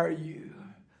admire you.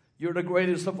 You're the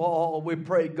greatest of all. We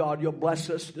pray, God, you'll bless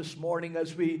us this morning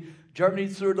as we journey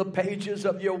through the pages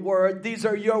of your word. These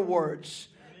are your words.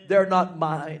 They're not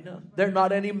mine. They're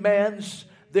not any man's.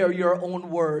 They're your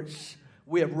own words.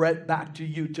 we have read back to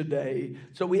you today.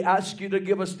 So we ask you to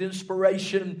give us the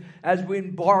inspiration as we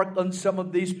embark on some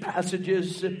of these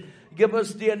passages. Give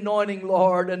us the anointing,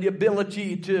 Lord, and the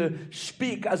ability to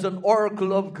speak as an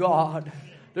oracle of God,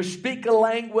 to speak a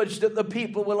language that the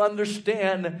people will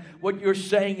understand what you're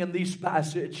saying in these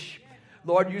passages.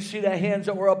 Lord, you see the hands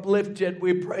that were uplifted.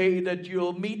 We pray that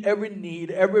you'll meet every need,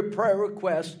 every prayer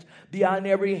request behind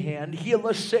every hand. Heal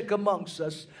the sick amongst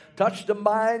us. Touch the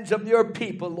minds of your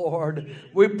people, Lord.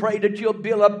 We pray that you'll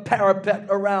build a parapet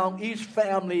around each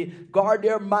family. Guard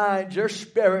their minds, their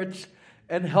spirits,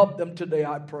 and help them today,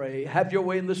 I pray. Have your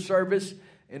way in the service.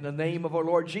 In the name of our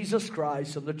Lord Jesus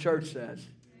Christ. And the church says,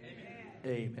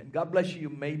 amen. Amen. God bless you. You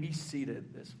may be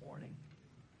seated this morning.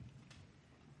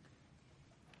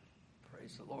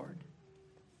 Praise the Lord.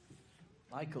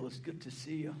 Michael, it's good to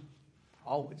see you.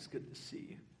 Always good to see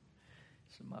you.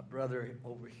 So my brother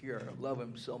over here, I love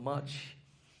him so much.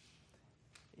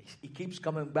 He keeps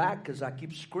coming back because I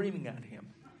keep screaming at him.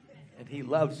 And he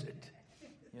loves it.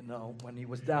 You know, when he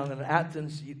was down in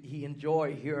Athens, he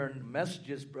enjoyed hearing the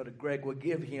messages Brother Greg would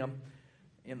give him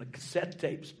in the cassette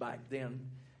tapes back then.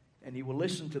 And he would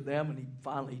listen to them, and he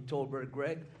finally told Brother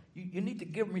Greg, you need to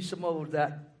give me some of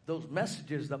those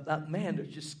messages of that man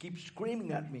that just keeps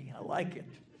screaming at me. I like it.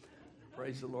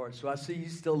 Praise the Lord. So I see he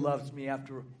still loves me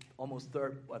after almost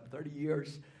 30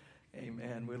 years.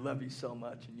 Amen. We love you so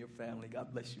much and your family.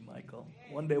 God bless you, Michael.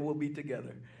 One day we'll be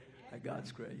together by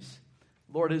God's grace.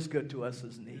 Lord is good to us,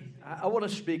 isn't he? I want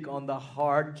to speak on the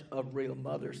heart of real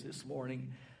mothers this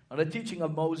morning. On the teaching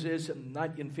of Moses in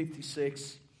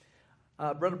 1956,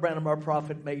 Brother Branham, our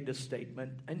prophet, made this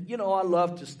statement. And, you know, I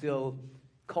love to still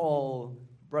call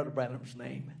Brother Branham's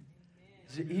name.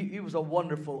 He was a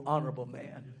wonderful, honorable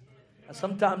man. I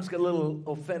sometimes get a little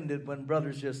offended when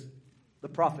brothers just, the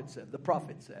prophet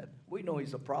said. We know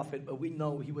he's a prophet, but we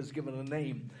know he was given a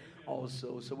name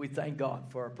also. So we thank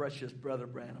God for our precious Brother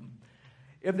Branham.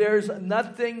 If there's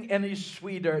nothing any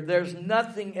sweeter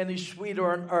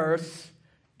on earth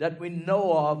that we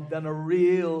know of than a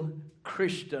real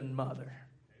Christian mother.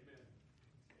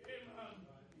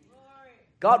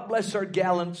 God bless her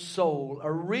gallant soul,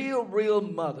 a real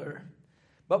mother.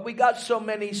 But we got so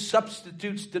many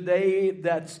substitutes today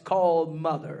that's called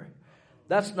mother.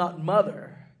 That's not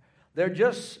mother. They're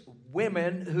just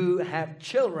women who have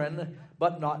children,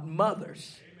 but not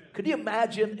mothers. Could you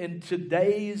imagine in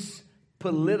today's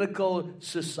political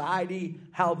society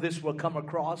how this will come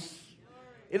across?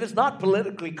 It is not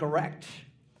politically correct,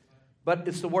 but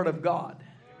it's the Word of God.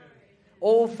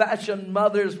 Old-fashioned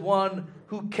mother's one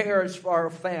who cares for her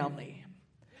family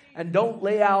and don't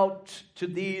lay out to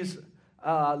these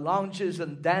lounges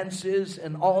and dances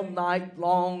and all night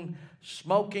long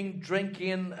smoking,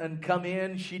 drinking, and come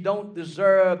in. She don't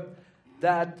deserve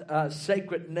that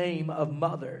sacred name of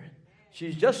mother.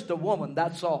 She's just a woman,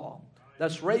 that's all.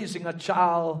 That's raising a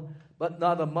child, but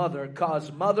not a mother,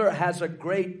 because mother has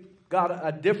got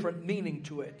a different meaning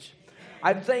to it.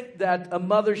 I think that a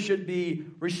mother should be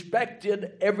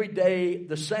respected every day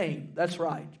the same. That's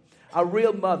right. A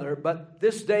real mother. But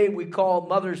this day we call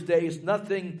Mother's Day is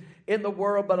nothing in the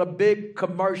world but a big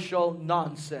commercial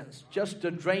nonsense. Just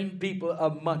to drain people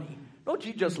of money. Don't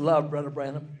you just love Brother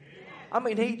Branham? I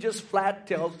mean, he just flat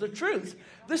tells the truth.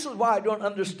 This is why I don't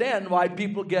understand why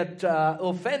people get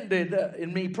offended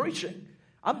in me preaching.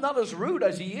 I'm not as rude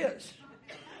as he is.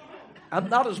 I'm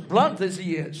not as blunt as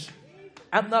he is.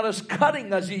 I'm not as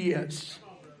cutting as he is.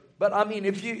 But I mean,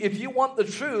 if you want the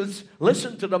truth,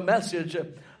 listen to the message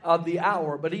of the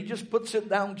hour. But he just puts it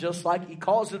down just like he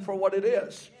calls it for what it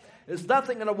is. There's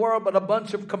nothing in the world but a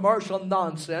bunch of commercial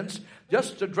nonsense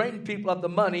just to drain people of the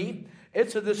money.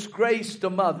 It's a disgrace to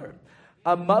mother.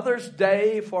 A Mother's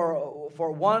Day for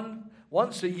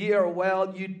once a year,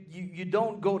 well, you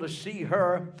don't go to see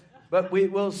her, but we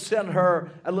will send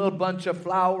her a little bunch of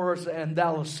flowers and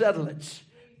that'll settle it.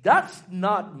 That's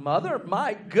not mother.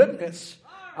 My goodness.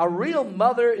 A real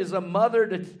mother is a mother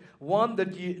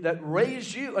that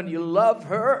raised you and you love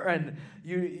her and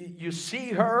you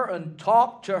see her and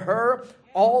talk to her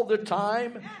all the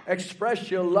time.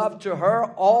 Express your love to her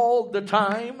all the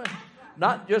time.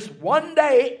 Not just one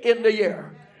day in the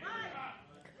year.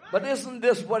 But isn't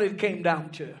this what it came down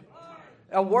to?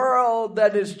 A world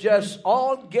that is just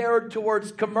all geared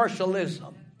towards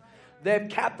commercialism. They've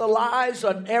capitalized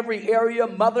on every area.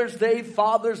 Mother's Day,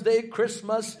 Father's Day,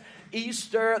 Christmas,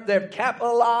 Easter. They've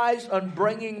capitalized on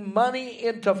bringing money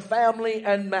into family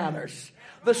and matters.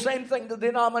 The same thing the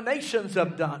denominations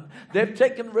have done. They've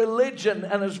taken religion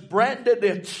and has branded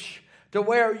it to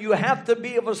where you have to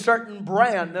be of a certain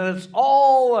brand. And it's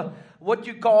all what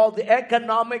you call the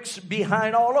economics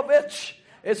behind all of it.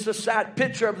 It's a sad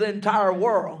picture of the entire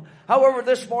world. However,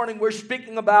 this morning we're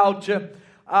speaking about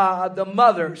the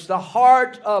mothers, the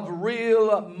heart of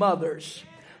real mothers.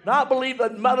 Now, I believe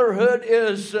that motherhood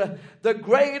is the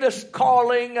greatest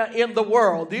calling in the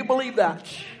world. Do you believe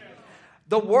that?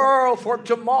 The world for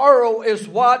tomorrow is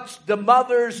what the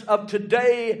mothers of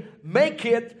today make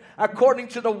it according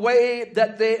to the way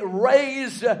that they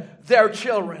raise their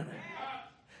children.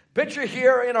 Picture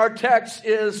here in our text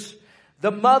is the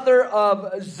mother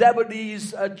of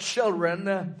Zebedee's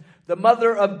children, the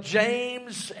mother of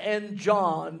James and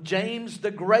John. James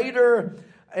the greater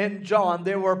and John.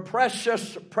 They were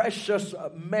precious, precious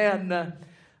men.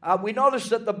 We notice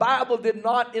that the Bible did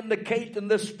not indicate in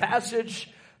this passage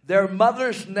their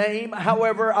mother's name.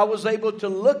 However, I was able to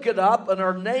look it up, and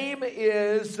her name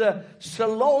is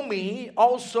Salome,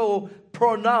 also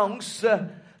pronounced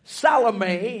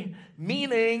Salome,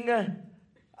 meaning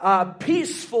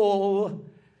peaceful.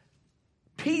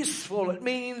 Peaceful. It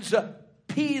means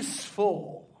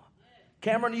peaceful.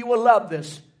 Cameron, you will love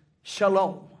this.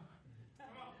 Shalom.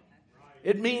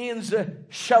 It means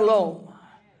shalom.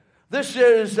 This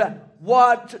is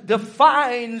what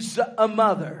defines a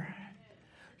mother.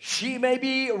 She may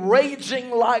be raging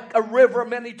like a river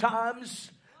many times,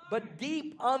 but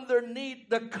deep underneath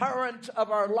the current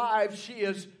of our lives, she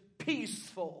is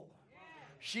peaceful.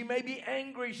 She may be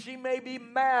angry. She may be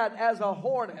mad as a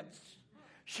hornet.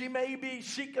 She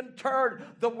can turn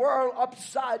the world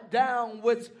upside down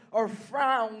with her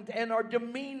frown and her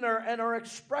demeanor and her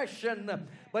expression.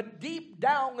 But deep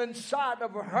down inside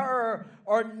of her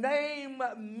name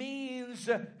means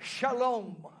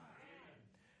shalom.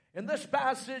 In this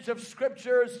passage of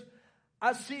scriptures,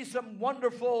 I see some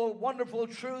wonderful, wonderful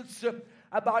truths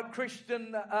about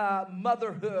Christian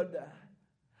motherhood.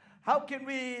 How can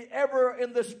we ever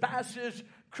in this passage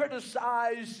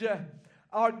criticize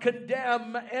or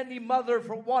condemn any mother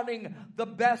for wanting the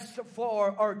best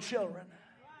for our children?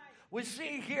 We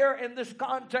see here in this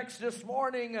context this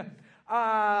morning,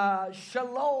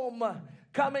 Shalom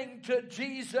coming to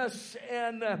Jesus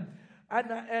and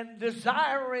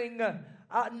desiring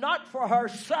not for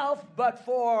herself but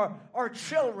for our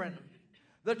children.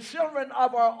 The children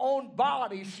of our own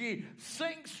body. She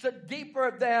sinks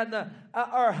deeper than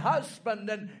our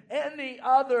husband and any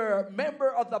other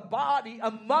member of the body. A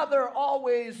mother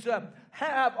always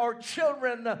have our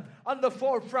children on the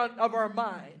forefront of our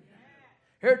mind.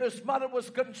 Here this mother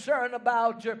was concerned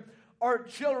about our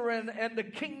children and the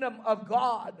kingdom of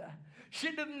God. She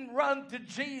didn't run to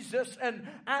Jesus and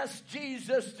ask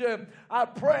Jesus to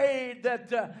pray that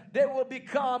they will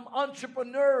become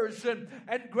entrepreneurs and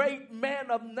great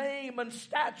men of name and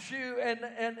stature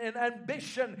and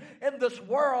ambition in this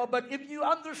world. But if you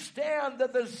understand the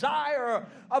desire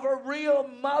of a real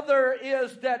mother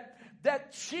is that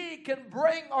she can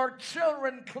bring our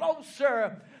children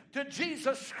closer to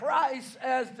Jesus Christ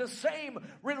as the same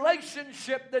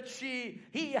relationship that she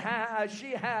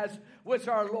has with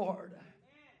our Lord.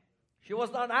 She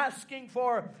was not asking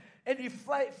for any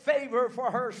favor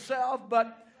for herself,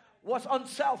 but was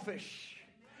unselfish.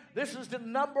 This is the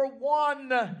number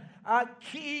one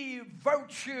key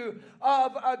virtue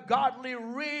of a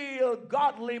real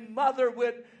godly mother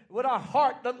with a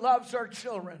heart that loves her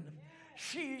children.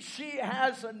 She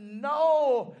has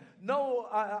no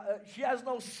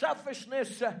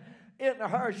selfishness in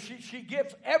her. She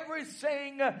gives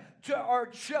everything to our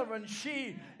children.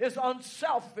 She is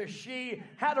unselfish. She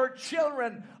had her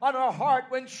children on her heart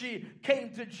when she came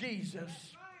to Jesus.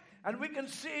 And we can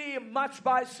see much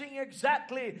by seeing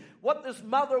exactly what this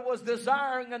mother was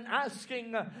desiring and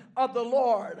asking of the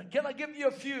Lord. Can I give you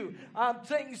a few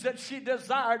things that she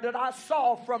desired that I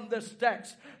saw from this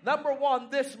text? Number one,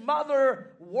 this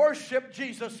mother worshiped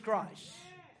Jesus Christ.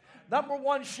 Number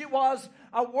one, she was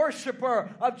a worshiper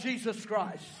of Jesus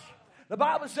Christ. The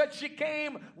Bible said she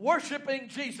came worshiping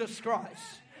Jesus Christ.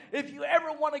 If you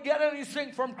ever want to get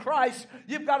anything from Christ,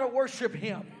 you've got to worship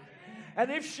Him. And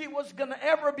if she was going to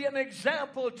ever be an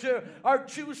example to our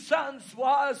two sons,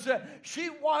 she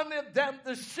wanted them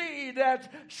to see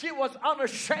that she was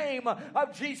unashamed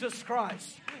of Jesus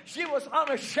Christ. She was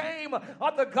unashamed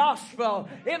of the gospel.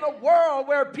 In a world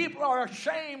where people are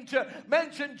ashamed to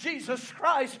mention Jesus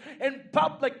Christ in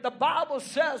public, the Bible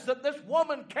says that this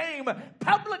woman came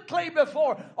publicly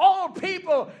before all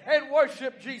people and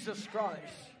worshiped Jesus Christ.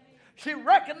 She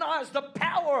recognized the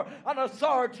power and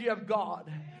authority of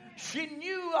God. She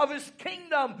knew of His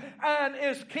kingdom and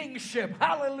His kingship.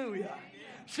 Hallelujah.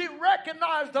 She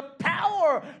recognized the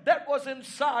power that was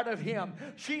inside of Him.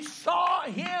 She saw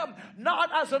Him not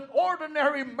as an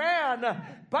ordinary man,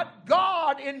 but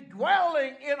God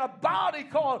indwelling in a body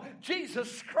called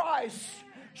Jesus Christ.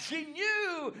 She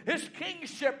knew his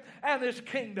kingship and his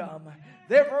kingdom.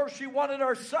 Therefore, she wanted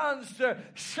her sons to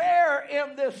share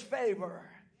in this favor.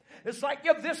 It's like,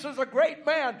 if this is a great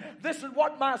man, this is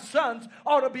what my sons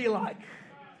ought to be like.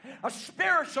 A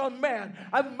spiritual man,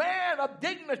 a man of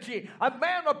dignity, a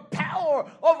man of power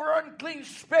over unclean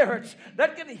spirits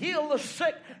that can heal the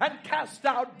sick and cast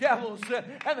out devils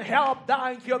and help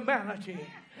dying humanity.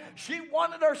 She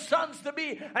wanted her sons to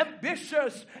be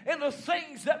ambitious in the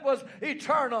things that was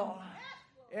eternal.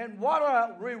 And what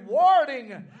a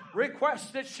rewarding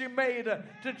request that she made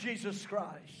to Jesus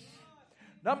Christ.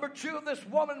 Number 2, this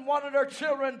woman wanted her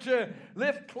children to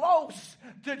live close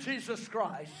to Jesus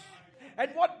Christ.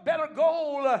 And what better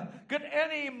goal could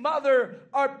any mother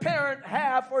or parent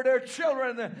have for their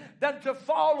children than to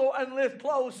follow and live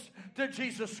close to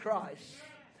Jesus Christ?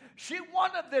 She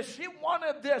wanted this. She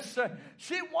wanted this.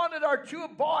 She wanted our 2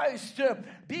 boys to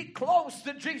be close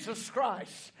to Jesus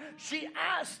Christ. She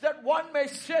asked that one may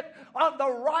sit on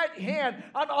the right hand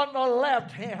and on the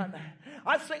left hand.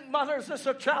 I think, mothers, this is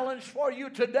a challenge for you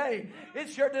today.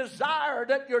 It's your desire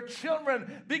that your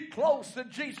children be close to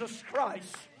Jesus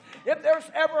Christ. If there's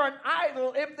ever an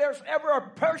idol, if there's ever a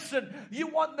person you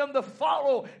want them to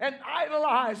follow and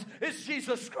idolize, it's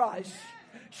Jesus Christ.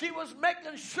 She was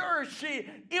making sure she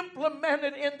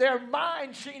implemented in their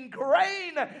minds, she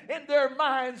ingrained in their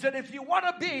minds that if you want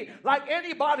to be like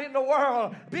anybody in the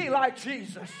world, be like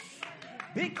Jesus.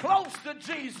 Be close to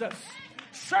Jesus.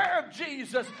 Serve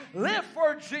Jesus. Live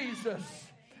for Jesus.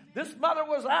 This mother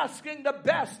was asking the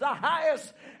best, the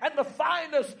highest, and the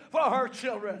finest for her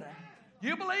children.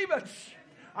 You believe it?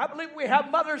 I believe we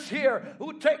have mothers here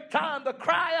who take time to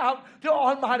cry out to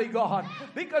Almighty God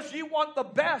because you want the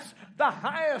best, the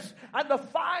highest, and the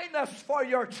finest for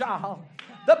your child.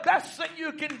 The best thing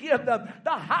you can give them,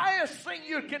 the highest thing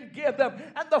you can give them,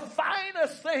 and the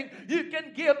finest thing you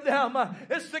can give them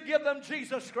is to give them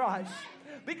Jesus Christ.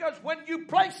 Because when you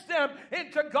place them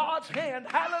into God's hand,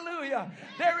 hallelujah,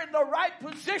 they're in the right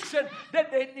position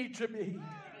that they need to be.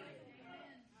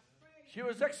 She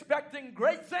was expecting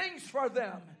great things for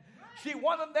them. She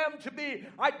wanted them to be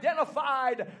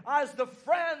identified as the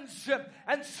friends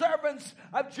and servants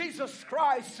of Jesus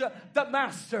Christ, the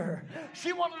Master.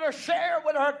 She wanted to share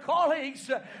with her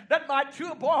colleagues that my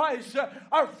 2 boys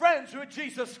are friends with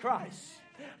Jesus Christ.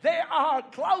 They are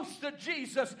close to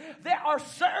Jesus. They are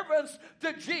servants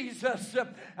to Jesus.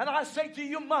 And I say to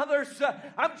you, mothers,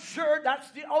 I'm sure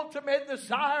that's the ultimate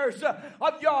desires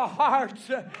of your heart,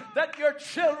 that your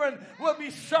children will be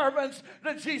servants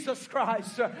to Jesus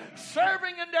Christ.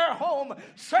 Serving in their home,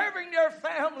 serving their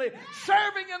family,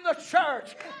 serving in the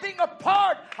church, being a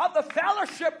part of the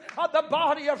fellowship of the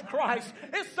body of Christ.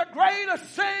 It's the greatest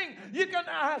thing you can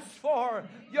ask for,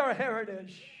 your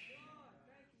heritage.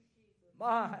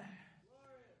 My.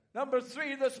 Number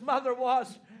 3, this mother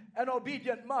was an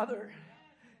obedient mother.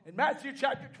 In Matthew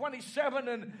chapter 27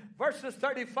 and verses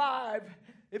 35,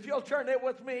 if you'll turn it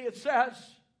with me, it says,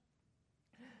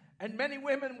 and many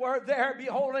women were there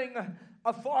beholding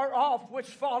afar off, which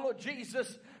followed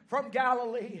Jesus from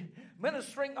Galilee,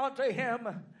 ministering unto him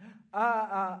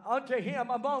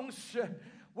amongst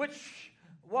which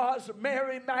was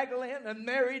Mary Magdalene and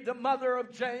Mary the mother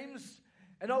of James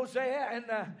and Hosea and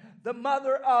the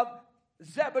mother of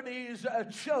Zebedee's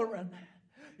children.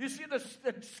 You see, the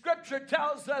scripture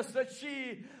tells us that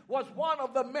she was one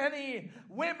of the many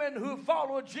women who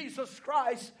followed Jesus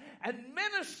Christ and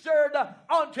ministered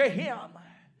unto him.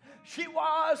 She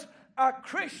was a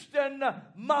Christian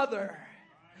mother.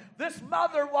 This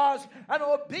mother was an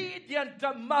obedient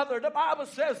mother. The Bible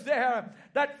says there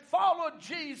that followed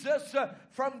Jesus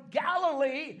from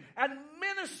Galilee and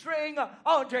ministering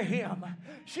unto him.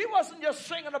 She wasn't just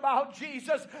singing about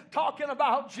Jesus, talking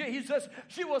about Jesus.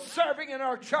 She was serving in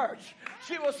our church.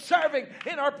 She was serving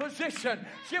in our position.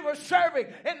 She was serving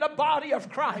in the body of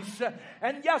Christ.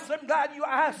 And yes, I'm glad you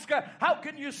asked, how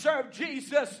can you serve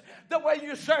Jesus the way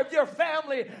you serve your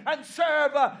family and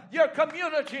serve your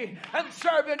community and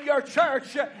serve in your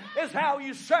church is how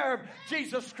you serve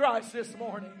Jesus Christ this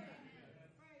morning.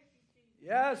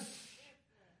 Yes.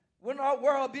 Wouldn't our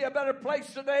world be a better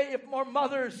place today if more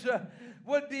mothers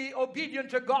would be obedient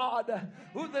to God,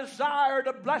 who desire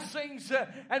the blessings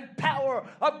and power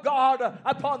of God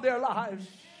upon their lives?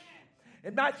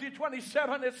 In Matthew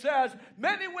 27 it says,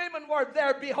 many women were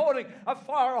there beholding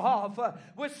afar off,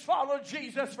 which followed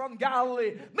Jesus from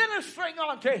Galilee, ministering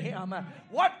unto him.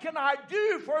 What can I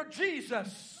do for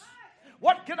Jesus?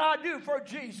 What can I do for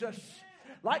Jesus?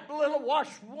 Like the little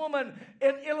washwoman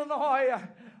in Illinois,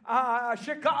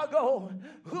 Chicago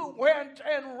who went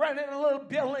and rented a little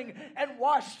building and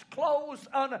washed clothes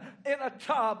in a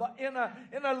tub, in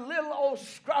a little old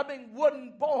scrubbing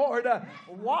wooden board,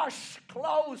 wash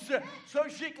clothes so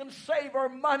she can save her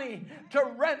money to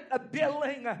rent a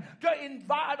building, to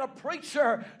invite a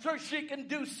preacher so she can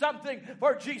do something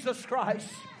for Jesus Christ.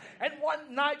 And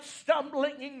one night,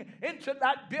 stumbling into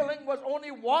that building was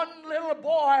only one little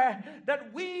boy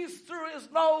that wheezed through his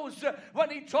nose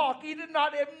when he talked. He did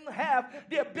not even have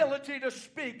the ability to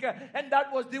speak, and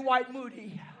that was Dwight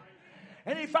Moody.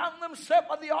 And he found himself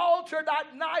on the altar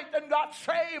that night and got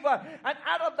saved. And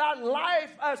out of that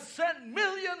life sent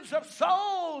millions of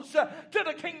souls to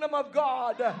the kingdom of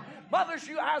God. Mothers,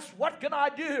 you ask, what can I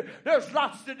do? There's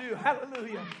lots to do.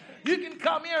 Hallelujah. You can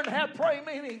come here and have prayer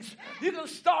meetings. You can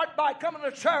start by coming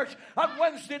to church on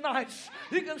Wednesday nights.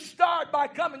 You can start by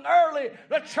coming early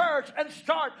to church and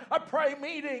start a prayer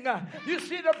meeting. You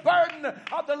see, the burden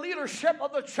of the leadership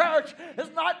of the church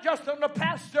is not just on the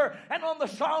pastor and on the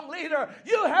song leader.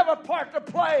 You have a part to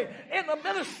play in the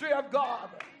ministry of God.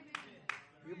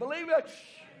 You believe it?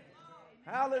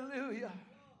 Hallelujah.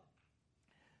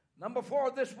 Number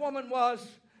 4, this woman was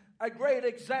a great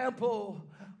example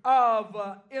of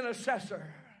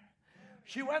intercessor.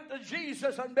 She went to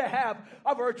Jesus on behalf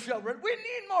of her children. We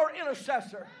need more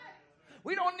intercessor.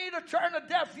 We don't need to turn a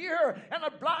deaf ear and a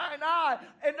blind eye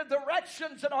in the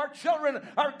directions that our children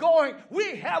are going.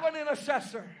 We have an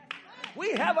intercessor.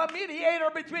 We have a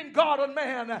mediator between God and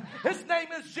man. His name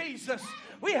is Jesus.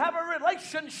 We have a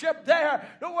relationship there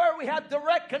where we have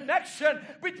direct connection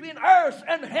between earth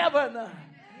and heaven.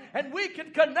 And we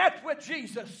can connect with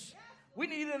Jesus. We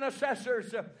need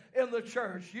intercessors in the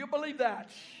church. You believe that?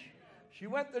 She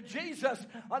went to Jesus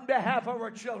on behalf of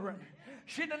her children.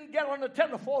 She didn't get on the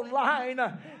telephone line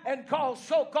and call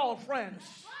so-called friends.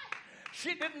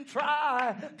 She didn't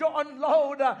try to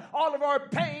unload all of our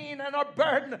pain and our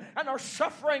burden and our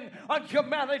suffering on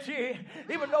humanity.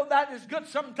 Even though that is good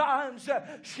sometimes,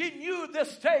 she knew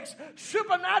this takes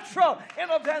supernatural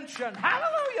intervention.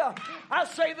 Hallelujah. I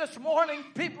say this morning,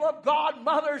 people of God,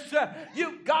 mothers,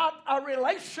 you've got a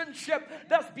relationship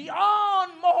that's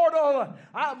beyond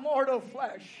mortal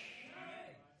flesh.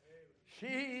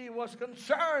 She was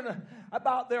concerned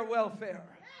about their welfare.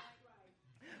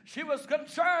 She was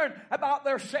concerned about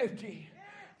their safety,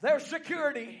 their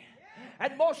security,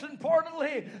 and most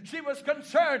importantly, she was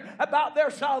concerned about their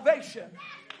salvation.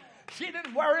 She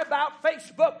didn't worry about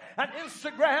Facebook and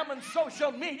Instagram and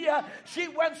social media. She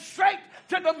went straight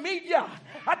to the media,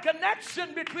 a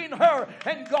connection between her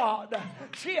and God.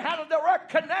 She had a direct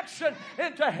connection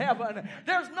into heaven.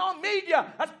 There's no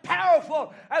media as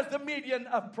powerful as the medium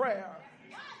of prayer.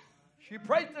 She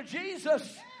prayed to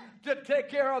Jesus to take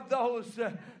care of those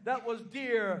that was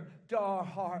dear to our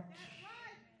heart.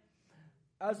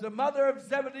 As the mother of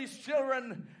Zebedee's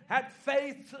children had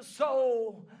faith,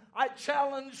 so I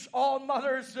challenge all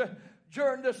mothers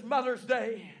during this Mother's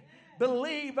Day.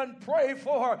 Believe and pray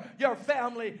for your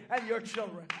family and your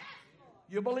children.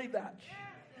 You believe that?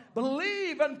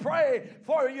 Believe and pray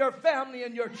for your family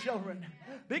and your children.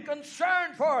 Be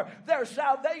concerned for their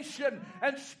salvation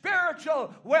and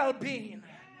spiritual well-being.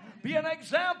 Be an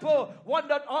example, one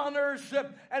that honors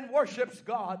and worships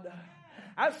God.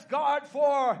 Ask God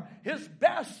for His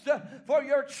best for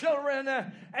your children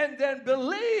and then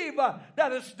believe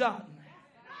that it's done.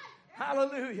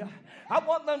 Hallelujah. I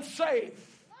want them saved.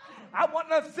 I want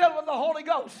them filled with the Holy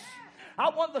Ghost.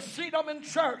 I want to see them in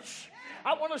church.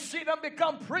 I want to see them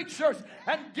become preachers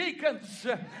and deacons.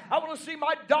 I want to see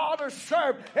my daughters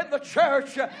serve in the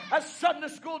church as Sunday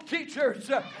school teachers,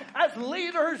 as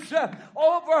leaders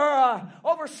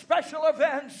over special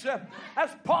events,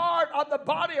 as part of the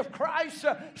body of Christ,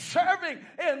 serving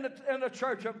in the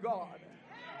church of God.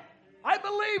 I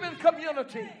believe in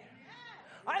community.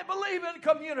 I believe in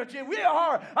community. We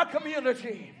are a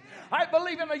community. I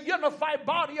believe in a unified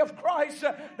body of Christ.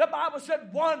 The Bible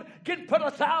said 1 can put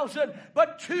 1,000,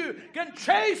 but 2 can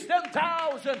chase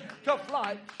 10,000 to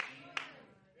flight.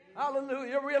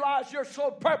 Hallelujah. Realize your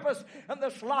sole purpose in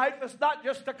this life is not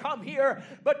just to come here,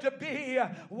 but to be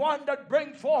one that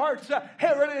brings forth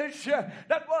heritage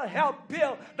that will help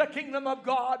build the kingdom of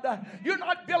God. You're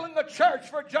not building a church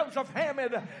for Joseph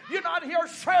Hammond. You're not here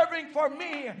serving for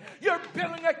me. You're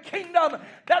building a kingdom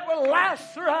that will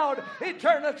last throughout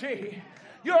eternity.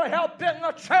 You're helping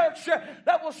a church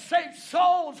that will save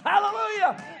souls.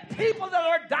 Hallelujah. People that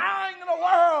are dying in the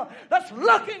world that's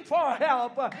looking for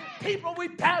help. People we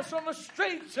pass on the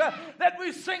streets that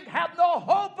we think have no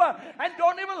hope and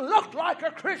don't even look like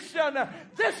a Christian.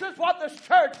 This is what this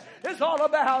church is all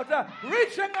about.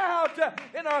 Reaching out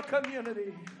in our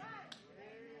community.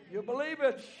 You believe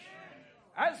it?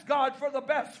 Ask God for the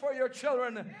best for your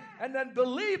children, and then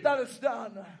believe that it's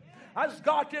done. Ask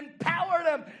God to empower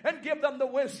them and give them the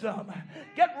wisdom.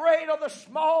 Get rid of the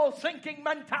small thinking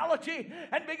mentality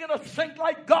and begin to think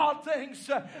like God thinks.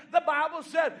 The Bible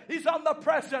said He's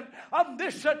omnipresent,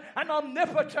 omniscient, and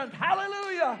omnipotent.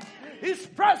 Hallelujah. He's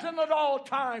present at all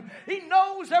times. He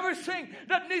knows everything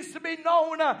that needs to be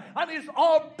known, and He's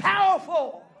all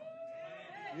powerful.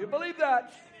 You believe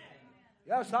that?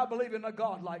 Yes, I believe in a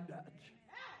God like that.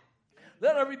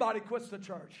 Let everybody quit the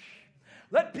church.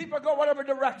 Let people go whatever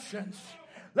directions.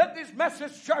 Let these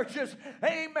message churches,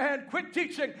 amen, quit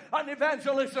teaching on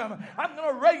evangelism. I'm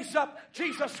going to raise up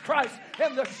Jesus Christ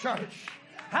in this church.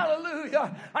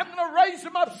 Hallelujah. I'm going to raise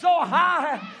Him up so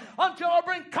high until I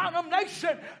bring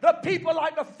condemnation to people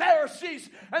like the Pharisees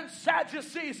and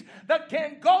Sadducees that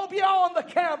can go beyond the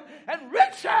camp and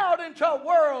reach out into a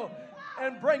world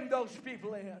and bring those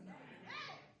people in.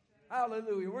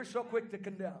 Hallelujah. We're so quick to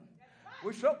condemn.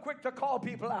 We're so quick to call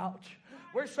people out.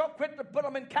 We're so quick to put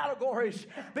them in categories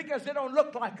because they don't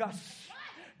look like us.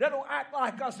 They don't act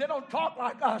like us. They don't talk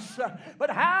like us.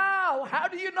 But how? How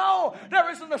do you know there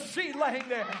isn't a seed laying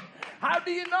there? How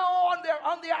do you know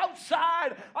on the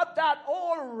outside of that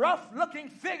old rough-looking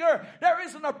figure there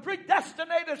isn't a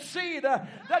predestinated seed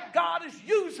that God is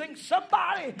using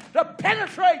somebody to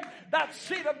penetrate that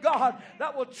seed of God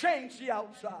that will change the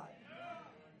outside?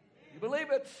 You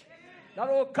believe it? That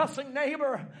old cussing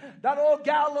neighbor, that old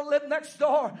gal that lived next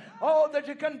door, oh, that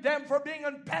you condemn for being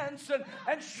in pants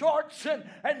and shorts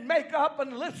and makeup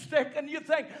and lipstick, and you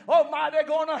think, oh my, they're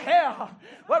going to hell.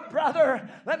 Well, brother,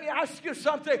 let me ask you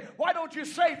something. Why don't you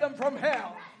save them from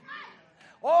hell?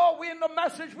 Oh, we in the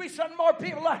message, we send more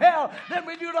people to hell than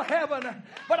we do to heaven.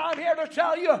 But I'm here to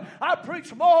tell you, I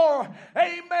preach more,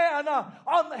 amen,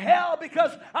 on the hell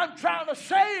because I'm trying to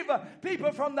save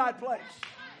people from that place.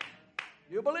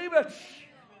 You believe it?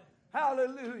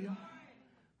 Hallelujah.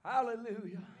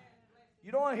 Hallelujah.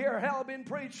 You don't hear hell being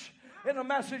preached in the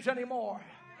message anymore.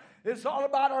 It's all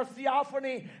about our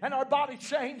theophany and our body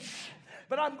change.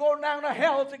 But I'm going down to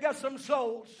hell to get some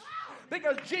souls.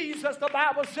 Because Jesus, the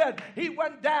Bible said, He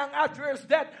went down after His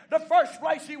death. The first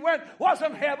place He went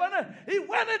wasn't heaven. He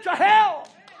went into hell.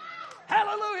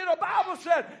 Hallelujah. The Bible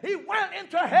said He went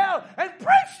into hell and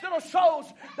preached to the souls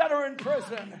that are in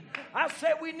prison. I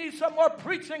said we need some more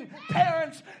preaching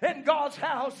parents in God's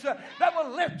house that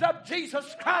will lift up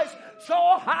Jesus Christ so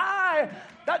high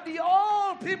that the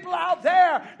old people out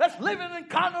there that's living in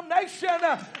condemnation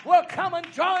will come and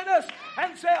join us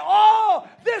and say, oh,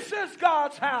 this is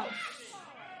God's house.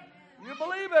 You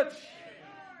believe it?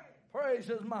 Praise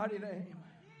His mighty name.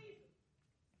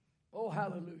 Oh,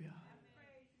 hallelujah.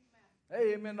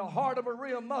 Amen. The heart of a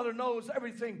real mother knows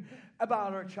everything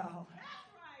about her child.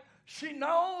 She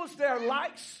knows their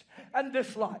likes and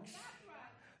dislikes.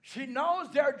 She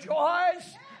knows their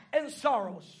joys and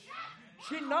sorrows.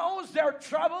 She knows their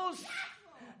troubles,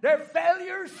 their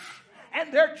failures,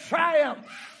 and their triumphs.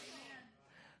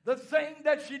 The thing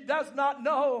that she does not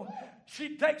know,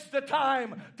 she takes the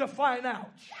time to find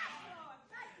out.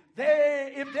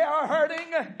 If they are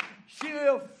hurting,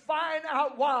 she'll find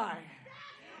out why.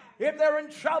 If they're in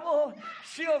trouble,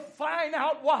 she'll find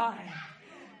out why.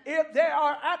 If they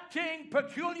are acting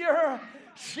peculiar,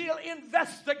 she'll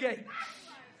investigate.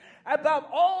 Above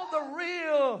all the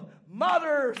real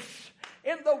mothers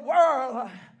in the world,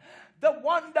 the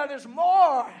one that is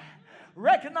more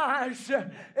recognized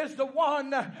is the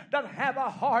one that have a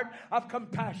heart of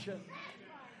compassion.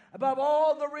 Above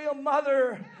all, the real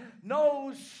mother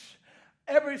knows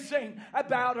everything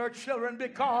about her children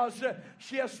because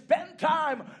she has spent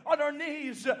time on her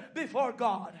knees before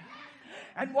God.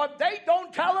 And what they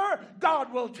don't tell her,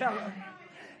 God will tell her.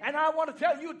 And I want to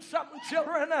tell you something,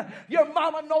 children. Your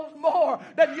mama knows more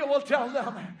than you will tell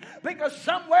them. Because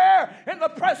somewhere in the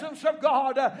presence of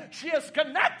God, she is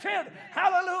connected,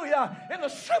 hallelujah, in the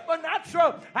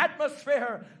supernatural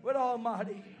atmosphere with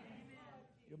Almighty.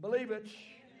 You believe it?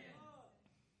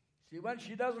 See, when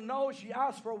she doesn't know, she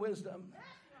asks for wisdom.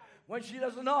 When she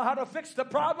doesn't know how to fix the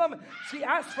problem, she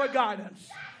asks for guidance.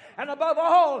 And above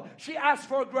all, she asks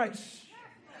for grace.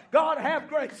 God, have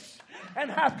grace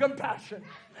and have compassion.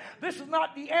 This is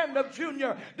not the end of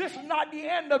Junior. This is not the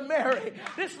end of Mary.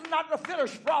 This is not the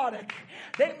finished product.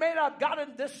 They may have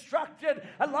gotten distracted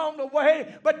along the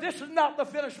way, but this is not the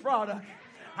finished product.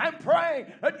 I'm praying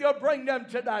that you'll bring them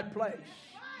to that place.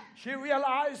 She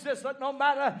realizes that no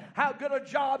matter how good a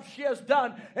job she has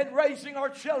done in raising our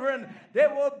children,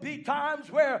 there will be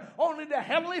times where only the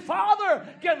Heavenly Father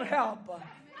can help.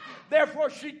 Therefore,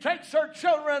 she takes her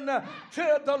children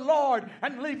to the Lord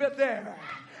and leave it there.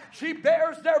 She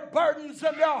bears their burdens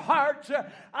and their heartaches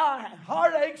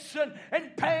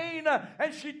and pain,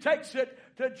 and she takes it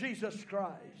to Jesus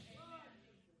Christ.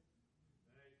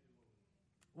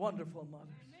 Wonderful mothers.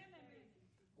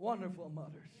 Wonderful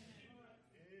mothers.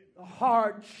 The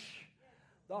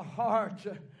heart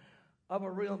of a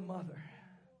real mother.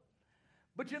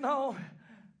 But you know,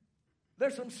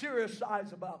 there's some serious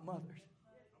sides about mothers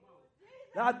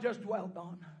that I've just dwelled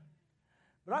on.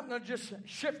 But I'm going to just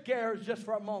shift gears just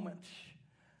for a moment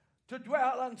to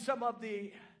dwell on some of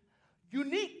the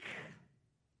unique,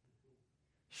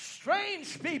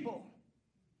 strange people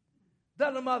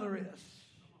that a mother is.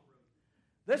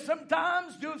 They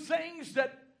sometimes do things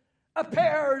that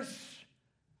appears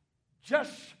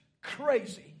just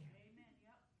crazy.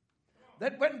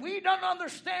 That when we don't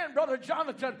understand, Brother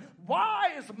Jonathan,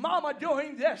 why is Mama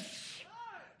doing this?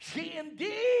 She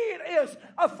indeed is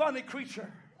a funny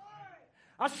creature.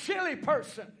 A silly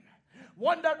person.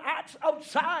 One that acts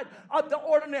outside of the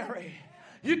ordinary.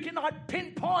 You cannot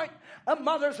pinpoint a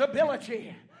mother's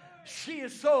ability. She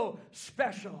is so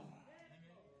special.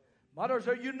 Mothers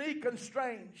are unique and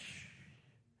strange.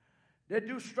 They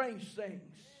do strange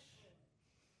things.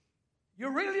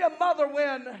 You're really a mother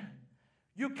when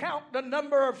you count the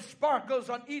number of sparkles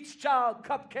on each child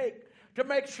cupcake to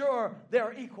make sure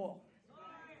they're equal.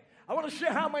 I want to see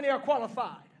how many are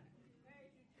qualified.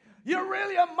 You're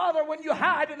really a mother when you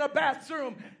hide in a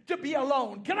bathroom to be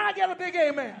alone. Can I get a big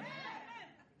amen?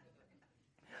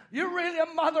 You're really a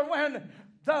mother when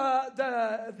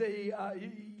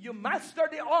you master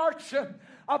the art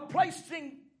of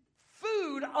placing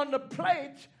food on the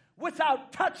plate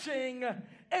without touching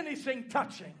anything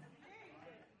touching.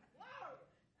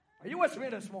 Are you with me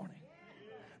this morning?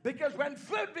 Because when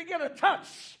food begins to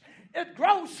touch, it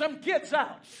grows some kids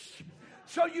out.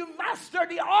 So you master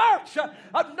the art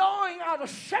of knowing how to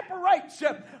separate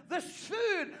this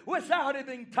food without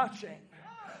even touching.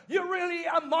 You're really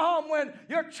a mom when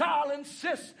your child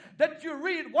insists that you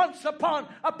read Once Upon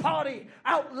a Party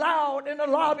out loud in the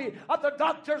lobby of the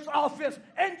doctor's office,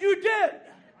 and you did.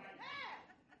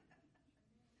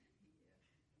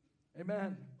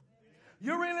 Amen.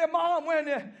 You're really a mom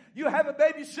when you have a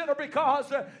babysitter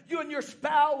because you and your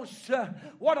spouse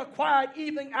want a quiet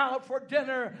evening out for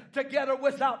dinner together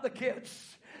without the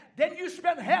kids. Then you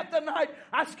spend half the night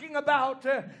asking about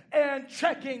and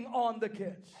checking on the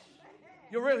kids.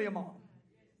 You're really a mom.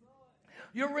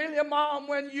 You're really a mom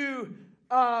when you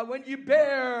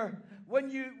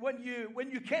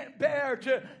can't bear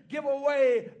to give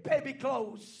away baby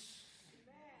clothes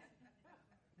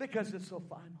because it's so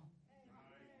final.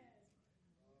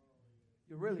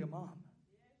 You're really a mom.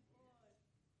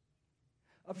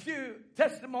 A few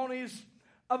testimonies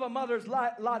of a mother's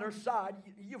lighter side.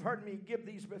 You've heard me give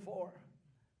these before.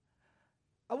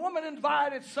 A woman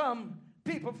invited some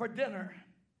people for dinner.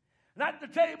 And at the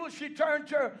table, she turned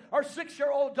to her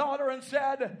 6-year-old daughter and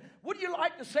said, "Would you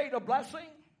like to say the blessing?"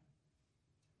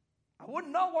 "I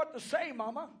wouldn't know what to say,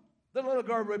 Mama," the little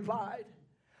girl replied.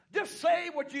 "Just say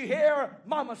what you hear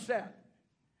Mama said."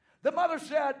 The mother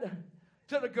said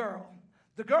to the girl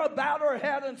bowed her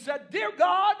head and said, "Dear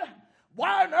God,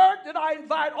 why on earth did I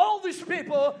invite all these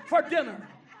people for dinner?"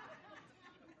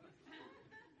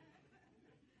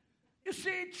 You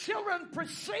see, children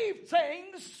perceive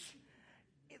things.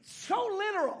 It's so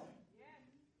literal.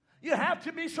 You have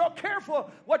to be so careful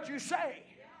what you say.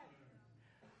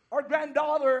 Our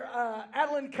granddaughter,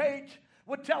 Adeline Kate,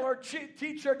 would tell her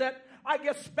teacher that I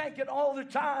get spanked all the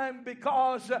time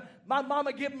because my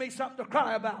mama give me something to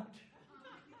cry about.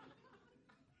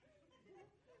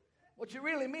 What she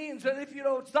really means is if you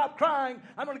don't stop crying,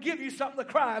 I'm going to give you something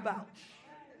to cry about.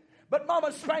 But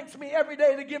Mama spanks me every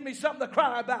day to give me something to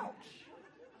cry about.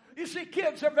 You see,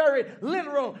 kids are very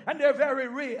literal and they're very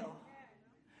real.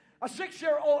 A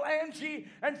 6-year-old Angie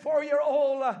and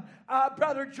 4-year-old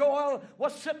brother Joel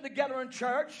was sitting together in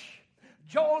church.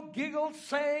 Joel giggled,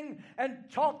 sang, and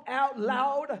talked out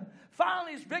loud.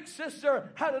 Finally, his big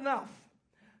sister had enough.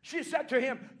 She said to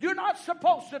him, "You're not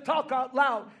supposed to talk out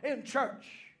loud in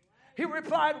church." He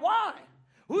replied, "Why?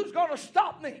 Who's going to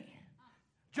stop me?"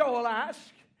 Joel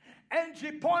asked.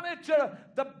 Angie pointed to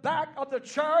the back of the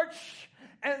church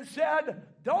and said,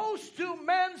 "Those 2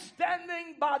 men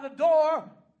standing by the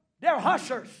door, they're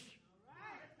hushers."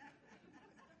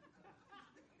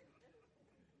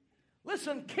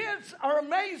 Listen, kids are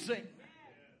amazing.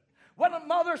 When a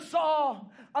mother saw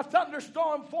a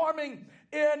thunderstorm forming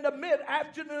in the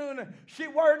mid-afternoon, she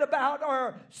worried about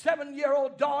her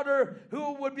 7-year-old daughter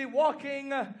who would be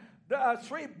walking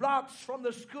 3 blocks from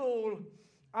the school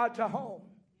to home.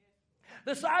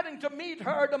 Deciding to meet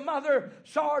her, the mother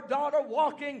saw her daughter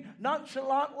walking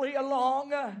nonchalantly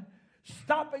along,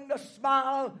 stopping to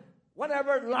smile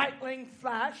whenever lightning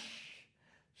flashed.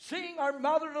 Seeing our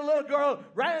mother, the little girl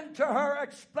ran to her,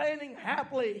 explaining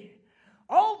happily,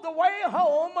 all the way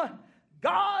home,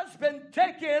 God's been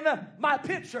taking my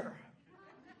picture.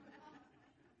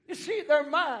 You see, their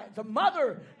minds. A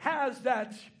mother has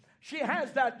that. She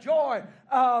has that joy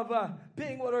of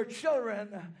being with her children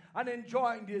and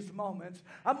enjoying these moments.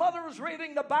 A mother was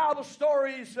reading the Bible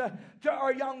stories to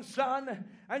our young son,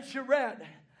 and she read,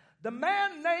 the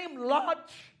man named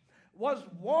Lot was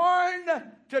warned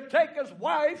to take his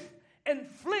wife and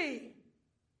flee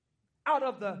out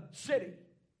of the city.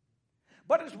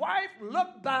 But his wife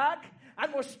looked back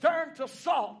and was turned to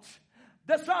salt.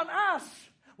 The son asked,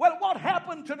 well, what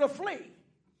happened to the flea?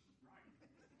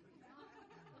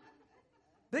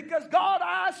 Because God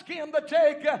asked him to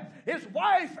take his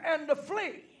wife and to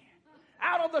flee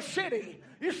out of the city.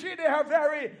 You see, they are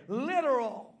very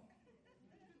literal.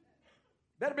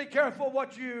 Better be careful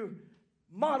what you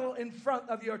model in front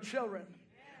of your children.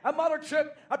 A mother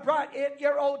took a bright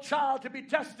 8-year-old child to be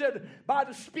tested by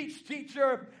the speech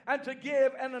teacher and to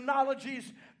give an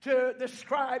analogies to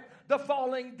describe the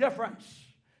following difference.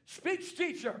 Speech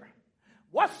teacher,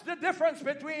 what's the difference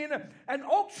between an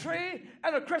oak tree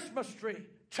and a Christmas tree?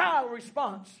 Child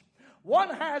response, one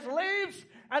has leaves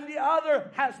and the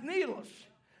other has needles.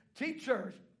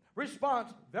 Teacher's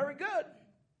response, very good.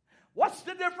 What's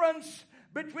the difference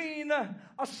between a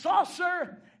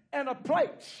saucer and a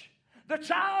plate? The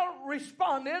child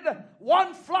responded,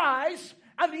 one flies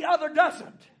and the other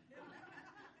doesn't.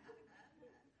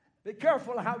 Be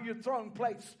careful how you're throwing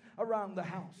plates around the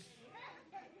house.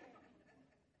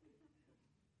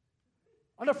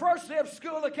 On the first day of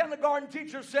school, the kindergarten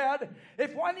teacher said,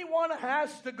 if anyone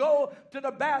has to go to the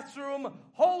bathroom,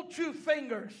 hold up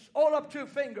 2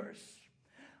 fingers.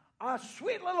 A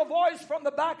sweet little voice from the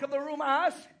back of the room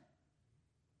asked,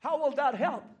 how will that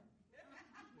help?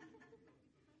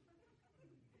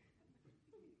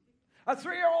 A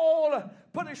 3-year-old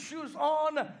put his shoes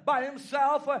on by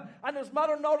himself, and his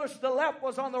mother noticed the left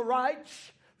was on the right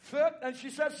foot, and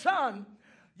she said, son,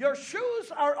 your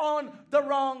shoes are on the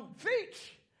wrong feet.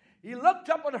 He looked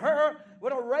up at her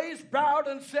with a raised brow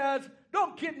and says,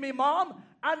 don't kid me, Mom.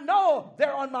 I know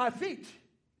they're on my feet.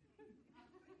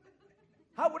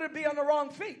 How would it be on the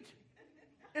wrong feet?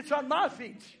 It's on my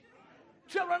feet.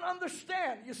 Children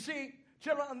understand. You see,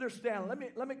 children understand.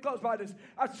 Let me close by this.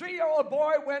 A 3-year-old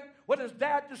boy went with his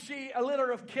dad to see a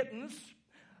litter of kittens.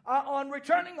 On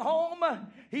returning home,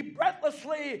 he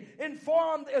breathlessly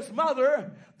informed his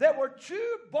mother there were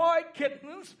 2 boy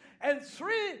kittens and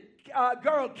 3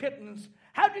 girl kittens.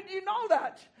 How did you know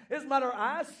that? His mother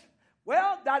asked.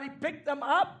 Well, Daddy picked them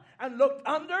up and looked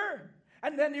under,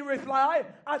 and then he replied,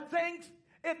 I think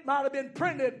it might have been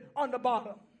printed on the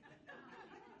bottom.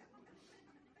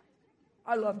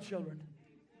 I love children.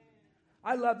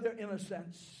 I love their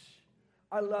innocence.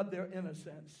 I love their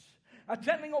innocence.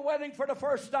 Attending a wedding for the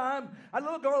first time, a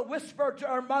little girl whispered to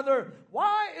her mother,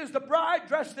 why is the bride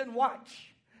dressed in white?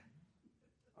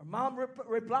 Her mom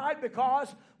replied,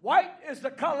 because white is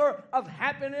the color of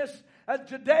happiness, and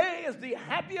today is the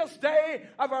happiest day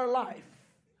of our life.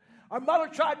 Our mother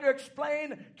tried to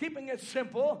explain, keeping it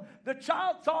simple. The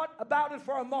child thought about it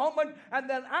for a moment and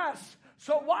then asked,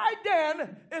 so why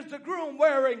then is the groom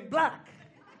wearing black?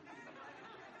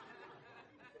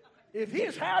 If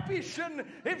he's happy,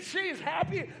 if she's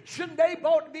happy, shouldn't they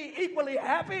both be equally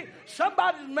happy?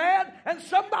 Somebody's mad and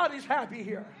somebody's happy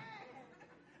here.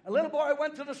 A little boy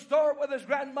went to the store with his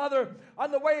grandmother.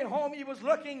 On the way home, he was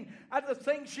looking at the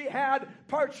things she had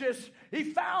purchased. He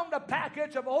found a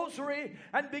package of hosiery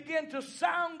and began to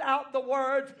sound out the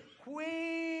words,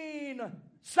 queen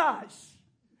size.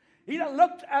 He then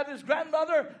looked at his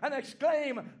grandmother and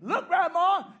exclaimed, look,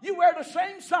 Grandma, you wear the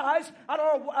same size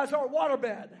as our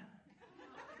waterbed.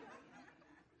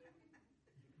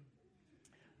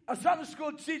 A Sunday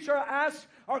school teacher asked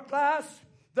our class,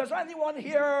 does anyone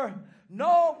here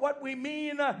know what we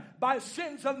mean by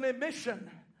sins of omission?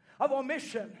 A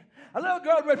little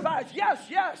girl replies,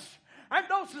 yes. And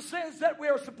those are sins that we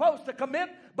are supposed to commit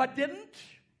but didn't.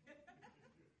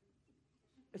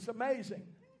 It's amazing.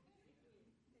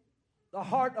 The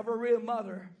heart of a real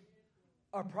mother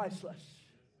are priceless.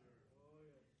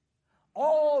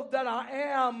 All that I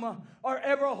am or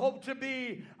ever hope to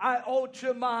be, I owe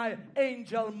to my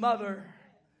angel mother,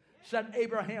 said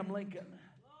Abraham Lincoln.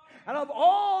 And of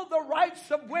all the rights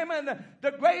of women,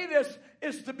 the greatest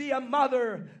is to be a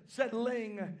mother, said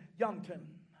Ling Youngton.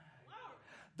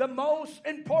 The most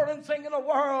important thing in the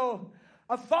world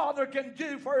a father can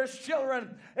do for his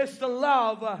children is to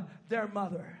love their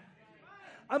mother.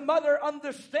 A mother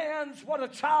understands what a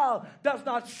child does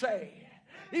not say.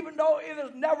 Even though it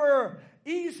is never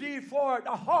easy for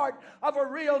the heart of a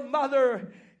real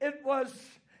mother, it was,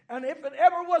 and if it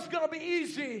ever was going to be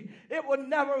easy, it would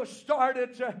never have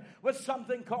started with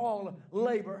something called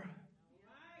labor.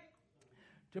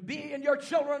 To be in your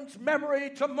children's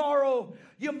memory tomorrow,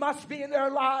 you must be in their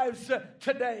lives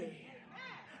today.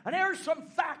 And here's some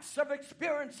facts of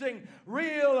experiencing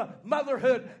real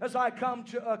motherhood as I come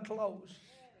to a close.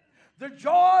 The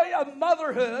joy of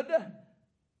motherhood,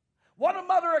 what a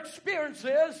mother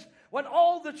experiences when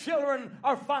all the children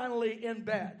are finally in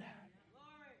bed.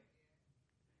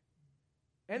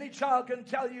 Any child can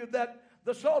tell you that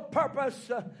the sole purpose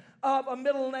of a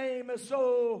middle name is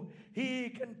so he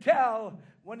can tell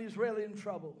when he's really in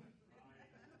trouble.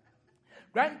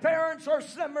 Grandparents are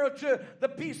similar to the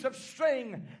piece of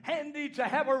string, handy to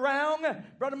have around,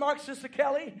 Brother Mark, Sister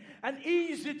Kelly, and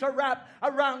easy to wrap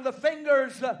around the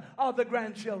fingers of the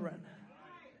grandchildren.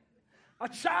 A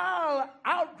child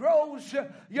outgrows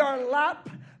your lap,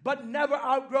 but never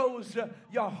outgrows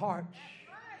your heart.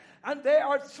 And there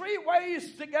are 3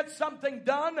 ways to get something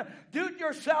done. Do it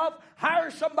yourself,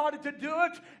 hire somebody to do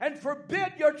it, and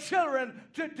forbid your children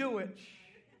to do it.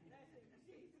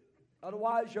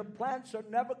 Otherwise, your plants are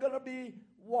never going to be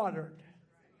watered.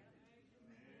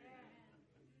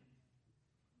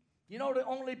 You know, the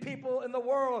only people in the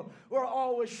world who are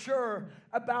always sure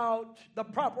about the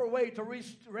proper way to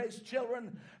raise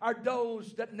children are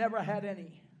those that never had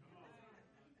any.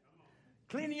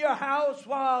 Cleaning your house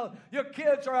while your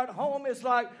kids are at home is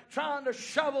like trying to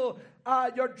shovel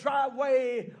your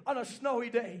driveway on a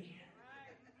snowy day.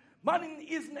 Money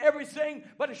isn't everything,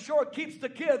 but it sure keeps the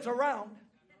kids around.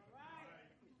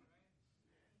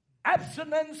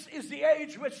 Abstinence is the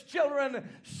age which children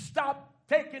stop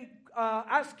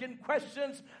asking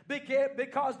questions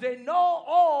because they know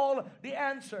all the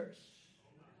answers.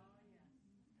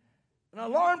 An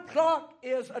alarm clock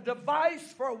is a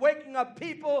device for waking up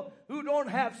people who don't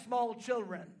have small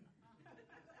children.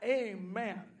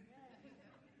 Amen.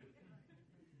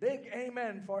 Big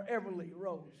amen for Everly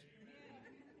Rose.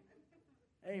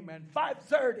 Amen.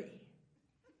 5:30.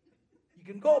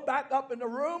 You can go back up in the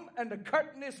room and the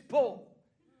curtain is pulled.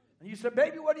 And you say,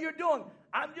 baby, what are you doing?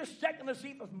 I'm just checking to see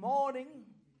if it's morning.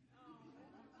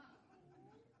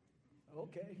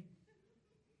 Okay.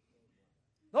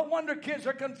 No wonder kids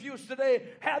are confused today.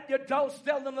 Half the adults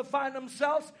tell them to find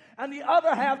themselves, and the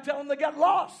other half tell them to get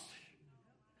lost.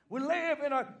 We live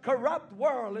in a corrupt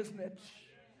world, isn't it?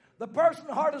 The person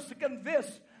hardest to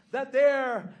convince that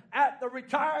they're at the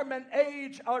retirement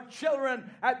age are children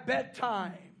at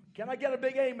bedtime. Can I get a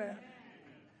big amen?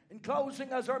 In closing,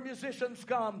 as our musicians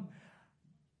come,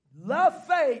 love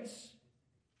fades,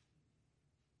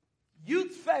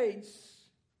 youth fades,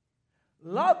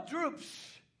 love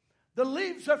droops, the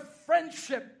leaves of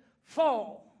friendship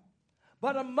fall,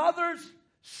 but a mother's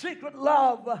secret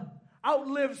love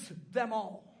outlives them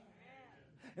all.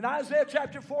 In Isaiah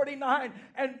chapter 49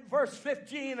 and verse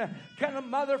 15, can a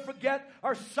mother forget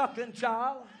her suckling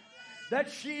child, that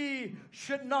she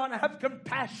should not have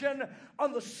compassion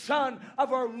on the son of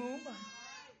her womb?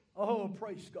 Oh,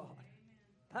 praise God.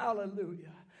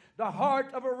 Hallelujah. The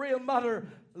heart of a real mother,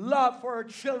 love for her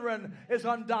children is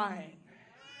undying.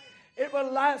 It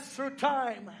will last through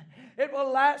time. It will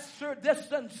last through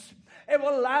distance. It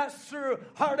will last through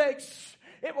heartaches.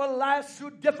 It will last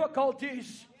through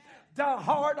difficulties. The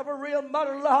heart of a real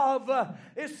mother love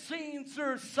is seen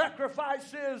through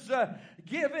sacrifices,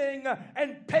 giving,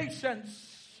 and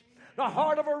patience. The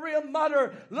heart of a real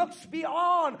mother looks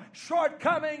beyond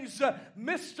shortcomings,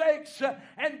 mistakes,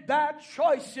 and bad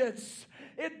choices.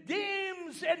 It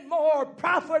deems it more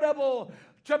profitable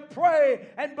to pray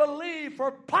and believe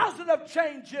for positive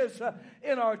changes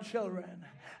in our children.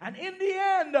 And in the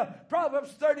end,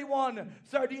 Proverbs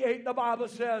 31:38, the Bible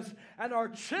says, and our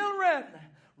children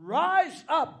rise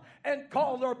up and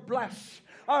call her blessed.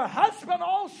 Our husband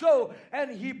also,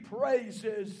 and he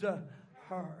praises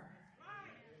her.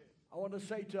 I want to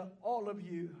say to all of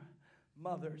you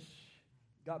mothers,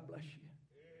 God bless you.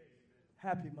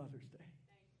 Happy Mother's Day.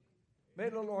 May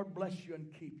the Lord bless you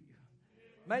and keep you.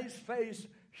 May his face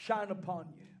shine upon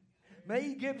you. May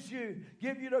he give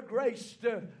you the grace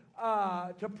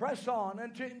to press on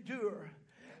and to endure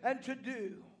and to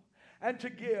do and to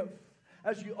give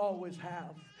as you always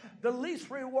have. The least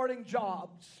rewarding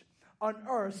jobs on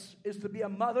earth is to be a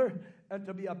mother and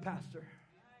to be a pastor.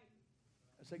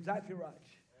 That's exactly right.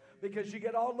 Because you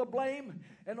get all the blame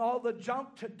and all the junk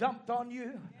dumped on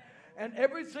you and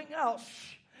everything else.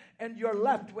 and you're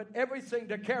left with everything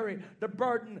to carry the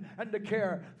burden and the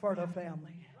care for the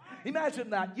family.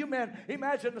 Imagine that. You men,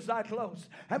 imagine as I close,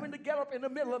 having to get up in the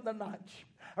middle of the night.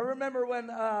 I remember when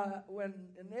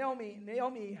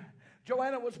Naomi,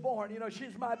 Joanna was born. You know,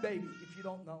 she's my baby, if you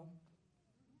don't know.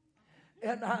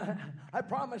 And I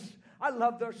promise, I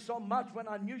loved her so much when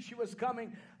I knew she was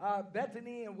coming.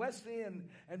 Bethany and Wesley and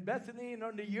Bethany, and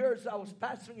in the years I was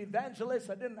pastoring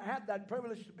evangelists, I didn't have that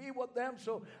privilege to be with them.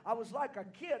 So I was like a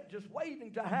kid just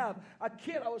waiting to have a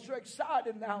kid. I was so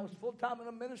excited now. I was full-time in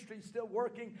the ministry, still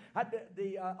working at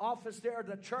the office there at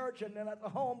the church and then at the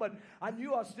home. But I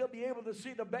knew I'd still be able to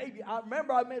see the baby. I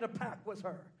remember I made a pact with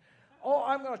her. Oh,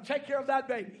 I'm going to take care of that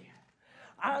baby.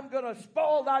 I'm going to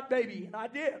spoil that baby. And I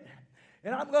did.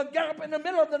 And I'm going to get up in the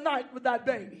middle of the night with that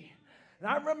baby. And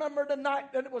I remember the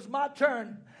night that it was my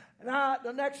turn. And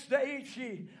the next day,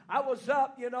 I was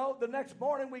up, you know. The next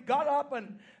morning, we got up.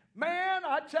 And, man,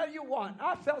 I tell you what,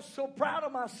 I felt so proud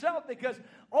of myself because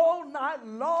all night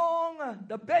long,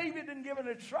 the baby didn't give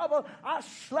any trouble. I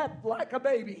slept like a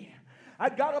baby. I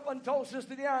got up and told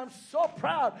Sister Deanna, I'm so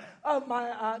proud of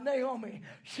my Naomi.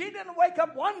 She didn't wake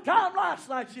up one time last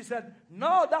night. She said,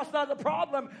 no, that's not the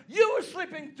problem. You were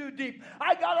sleeping too deep.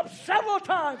 I got up several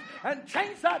times and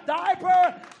changed that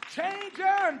diaper, changed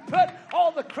her, and put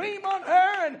all the cream on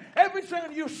her and everything,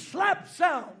 and you slept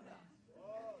sound.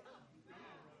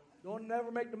 Don't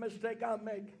never make the mistake I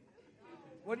make.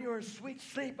 When you're in sweet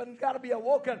sleep and got to be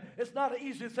awoken, it's not an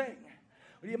easy thing.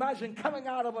 When you imagine coming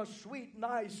out of a sweet,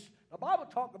 nice, the Bible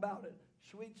talk about it,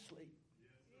 sweet sleep.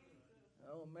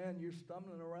 Oh, man, you're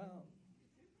stumbling around.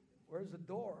 Where's the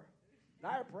door?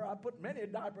 Diaper, I put many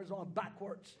diapers on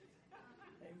backwards.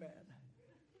 Amen.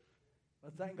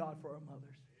 But thank God for our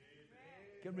mothers.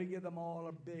 Can we give them all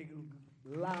a big,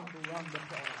 loud round of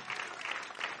applause?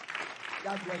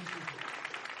 God bless you.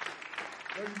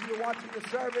 Those of you watching the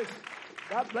service,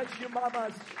 God bless you,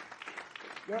 mamas.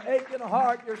 Your aching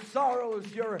heart, your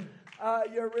sorrows, your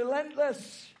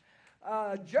relentless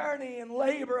journey and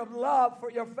labor of love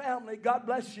for your family. God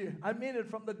bless you. I mean it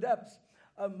from the depths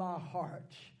of my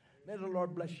heart. May the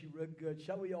Lord bless you real good.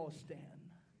 Shall we all stand?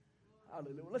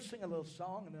 Hallelujah. Let's sing a little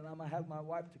song, and then I'm going to have my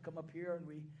wife to come up here, and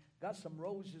we got some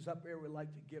roses up here we'd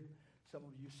like to give some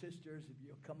of you sisters if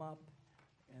you'll come up,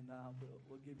 and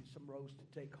we'll give you some roses to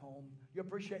take home. You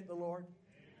appreciate the Lord?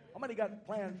 How many got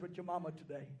plans with your mama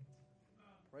today?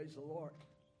 Praise the Lord.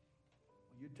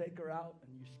 You take her out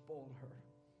and you spoil her.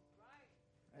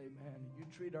 Amen. You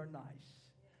treat her nice.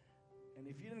 And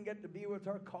if you didn't get to be with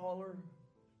her, call her,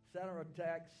 send her a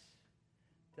text,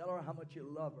 tell her how much you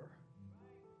love her.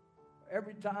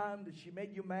 Every time that she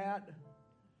made you mad,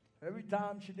 every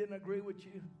time she didn't agree with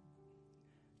you,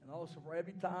 and also for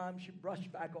every time she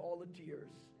brushed back all the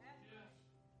tears,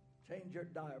 change your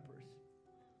diapers,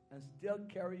 and still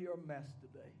carry your mess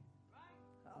today.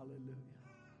 Hallelujah.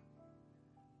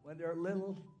 When they're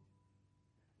little,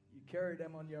 you carry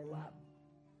them on your lap.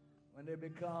 When they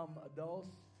become adults,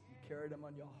 you carry them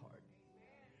on your heart.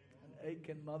 An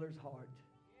aching mother's heart.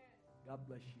 God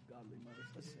bless you, godly mothers.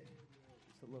 Let's sing.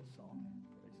 It's a little song.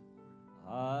 Praise the Lord.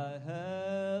 I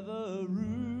have a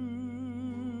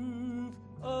roof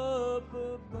up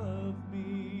above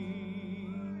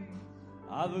me.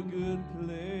 I've a good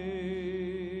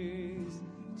place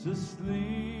to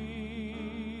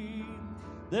sleep.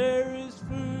 There is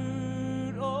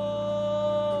food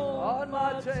on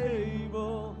my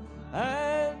table,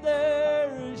 and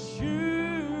there is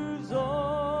shoes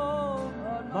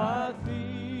on my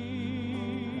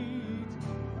feet.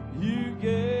 You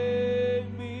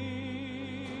gave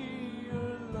me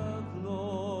your love,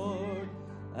 Lord,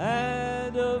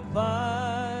 and a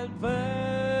fine family.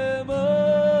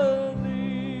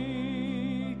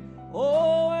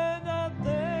 Oh, and I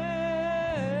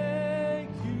thank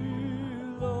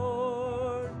you,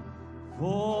 Lord,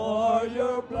 for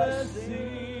your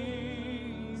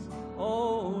blessings.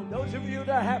 Oh, those of you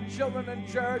that have children in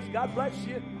church, God bless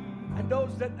you. And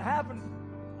those that haven't,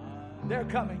 they're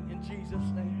coming in Jesus'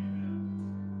 name.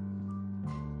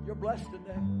 You're blessed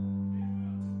today.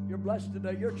 You're blessed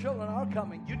today. Your children are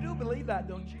coming. You do believe that,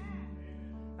 don't you?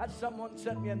 That's someone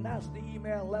sent me a nasty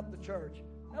email and left the church.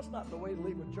 That's not the way to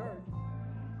leave a church.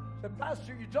 Said,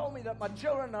 Pastor, you told me that my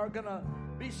children are going to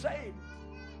be saved.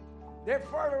 They're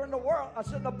further in the world. I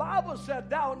said, the Bible said,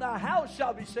 thou and thy house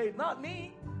shall be saved, not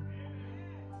me.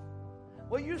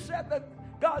 Well, you said that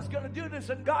God's going to do this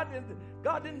and God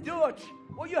didn't do it.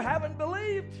 Well, you haven't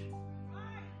believed.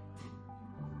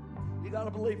 You got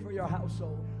to believe for your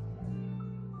household.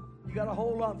 You got to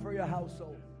hold on for your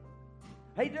household.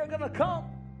 Hey, they're going to come.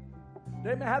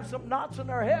 They may have some knots in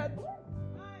their head.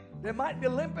 They might be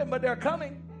limping, but they're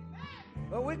coming.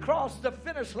 When we cross the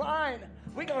finish line,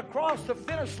 we're going to cross the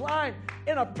finish line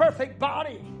in a perfect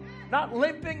body. Not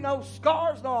limping, no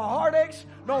scars, no heartaches,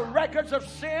 no records of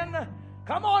sin.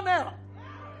 Come on now.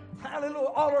 Hallelujah.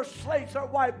 All our slates are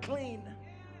wiped clean.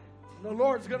 And the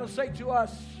Lord's going to say to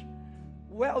us,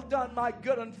 well done, my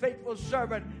good and faithful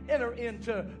servant. Enter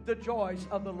into the joys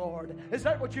of the Lord. Is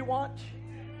that what you want?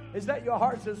 Is that your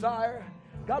heart's desire?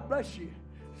 God bless you.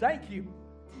 Thank you.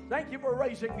 Thank you for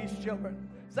raising these children.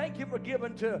 Thank you for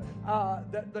giving to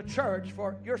the church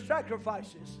for your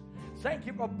sacrifices. Thank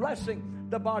you for blessing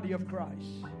the body of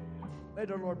Christ. May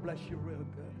the Lord bless you real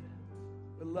good.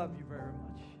 We love you very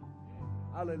much.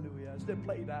 Hallelujah. As they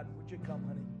play that, would you come,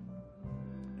 honey?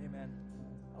 Amen.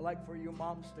 I'd like for you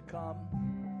moms to come.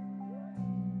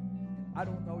 I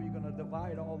don't know you're going to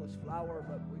divide all this flour,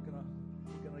 but we're gonna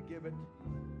give it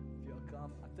if you'll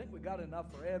come. I think we got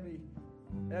enough for every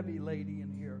lady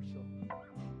in here, so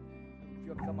if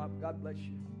you'll come up, God bless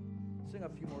you. Sing a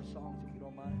few more songs if you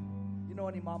don't mind. You know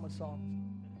any mama songs?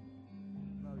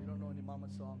 No, you don't know any mama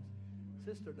songs.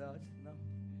 Sister does. No.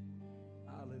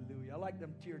 Hallelujah. I like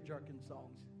them tear-jerking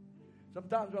songs.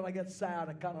 Sometimes when I get sad,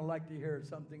 I kind of like to hear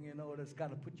something, that's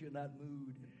kind of put you in that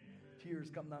mood. Tears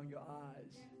come down your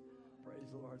eyes. Praise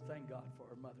the Lord. Thank God for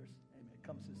our mothers. Amen.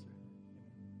 Come, sister.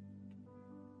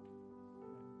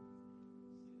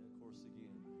 Of course,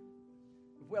 again.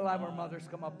 If we'll have our mothers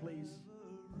come up, please.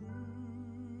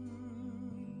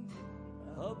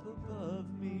 Up above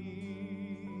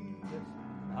me,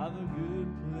 I've a good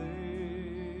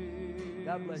place.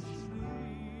 God bless you.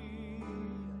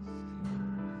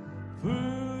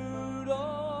 Food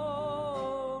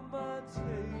on my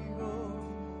table,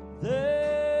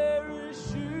 there is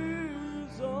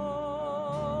shoes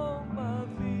on my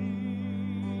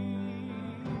feet.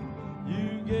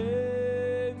 You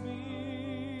gave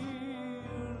me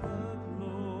your love,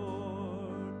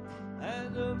 Lord,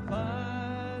 and a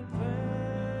fine family.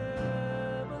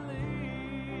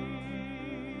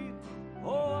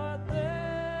 Oh, I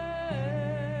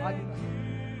thank you.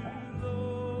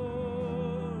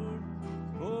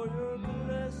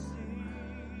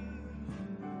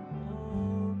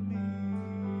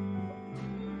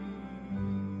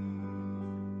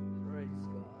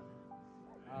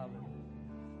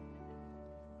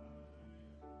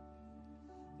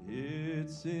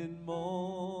 It's in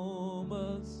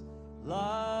moments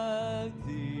like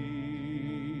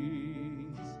these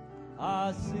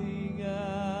I sing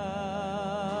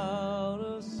out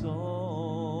a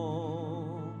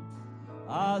song.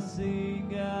 I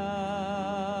sing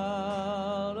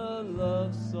out a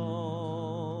love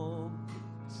song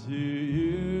to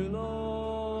you, Lord.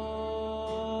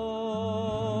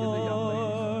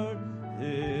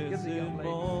 It's in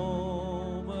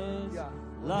moments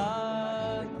like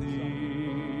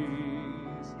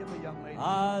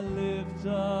I lift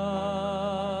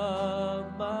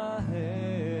up my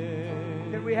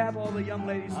head. Can we have all the young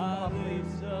ladies come I up, please?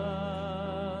 lift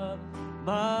up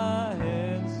my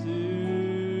hands to you,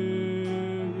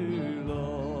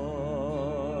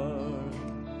 Lord,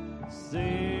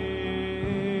 singing,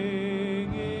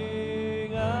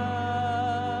 I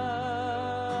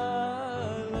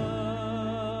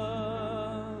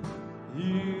love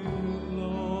you,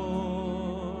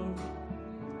 Lord.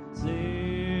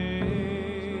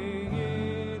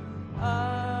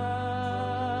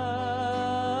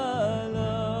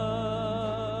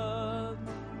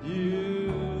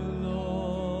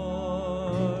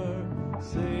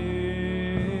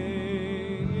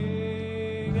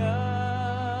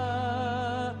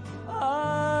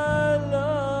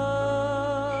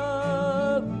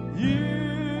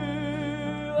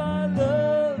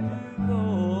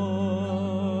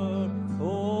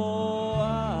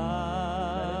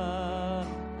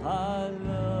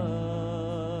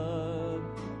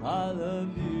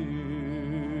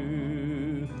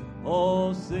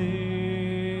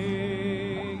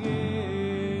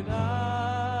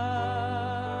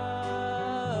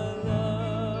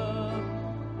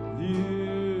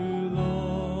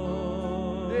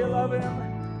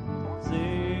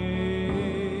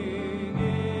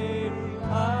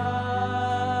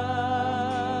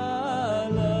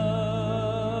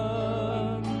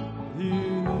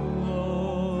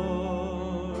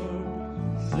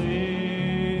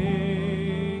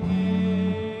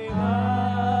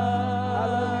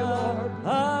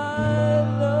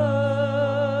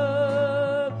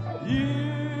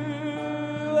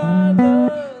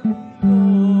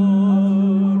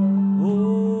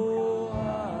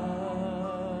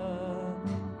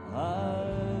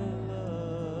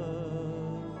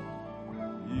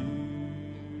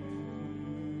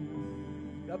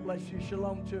 God bless you.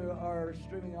 Shalom to our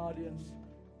streaming audience.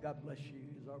 God bless you.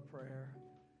 our prayer.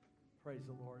 Praise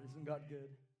the Lord. Isn't God good?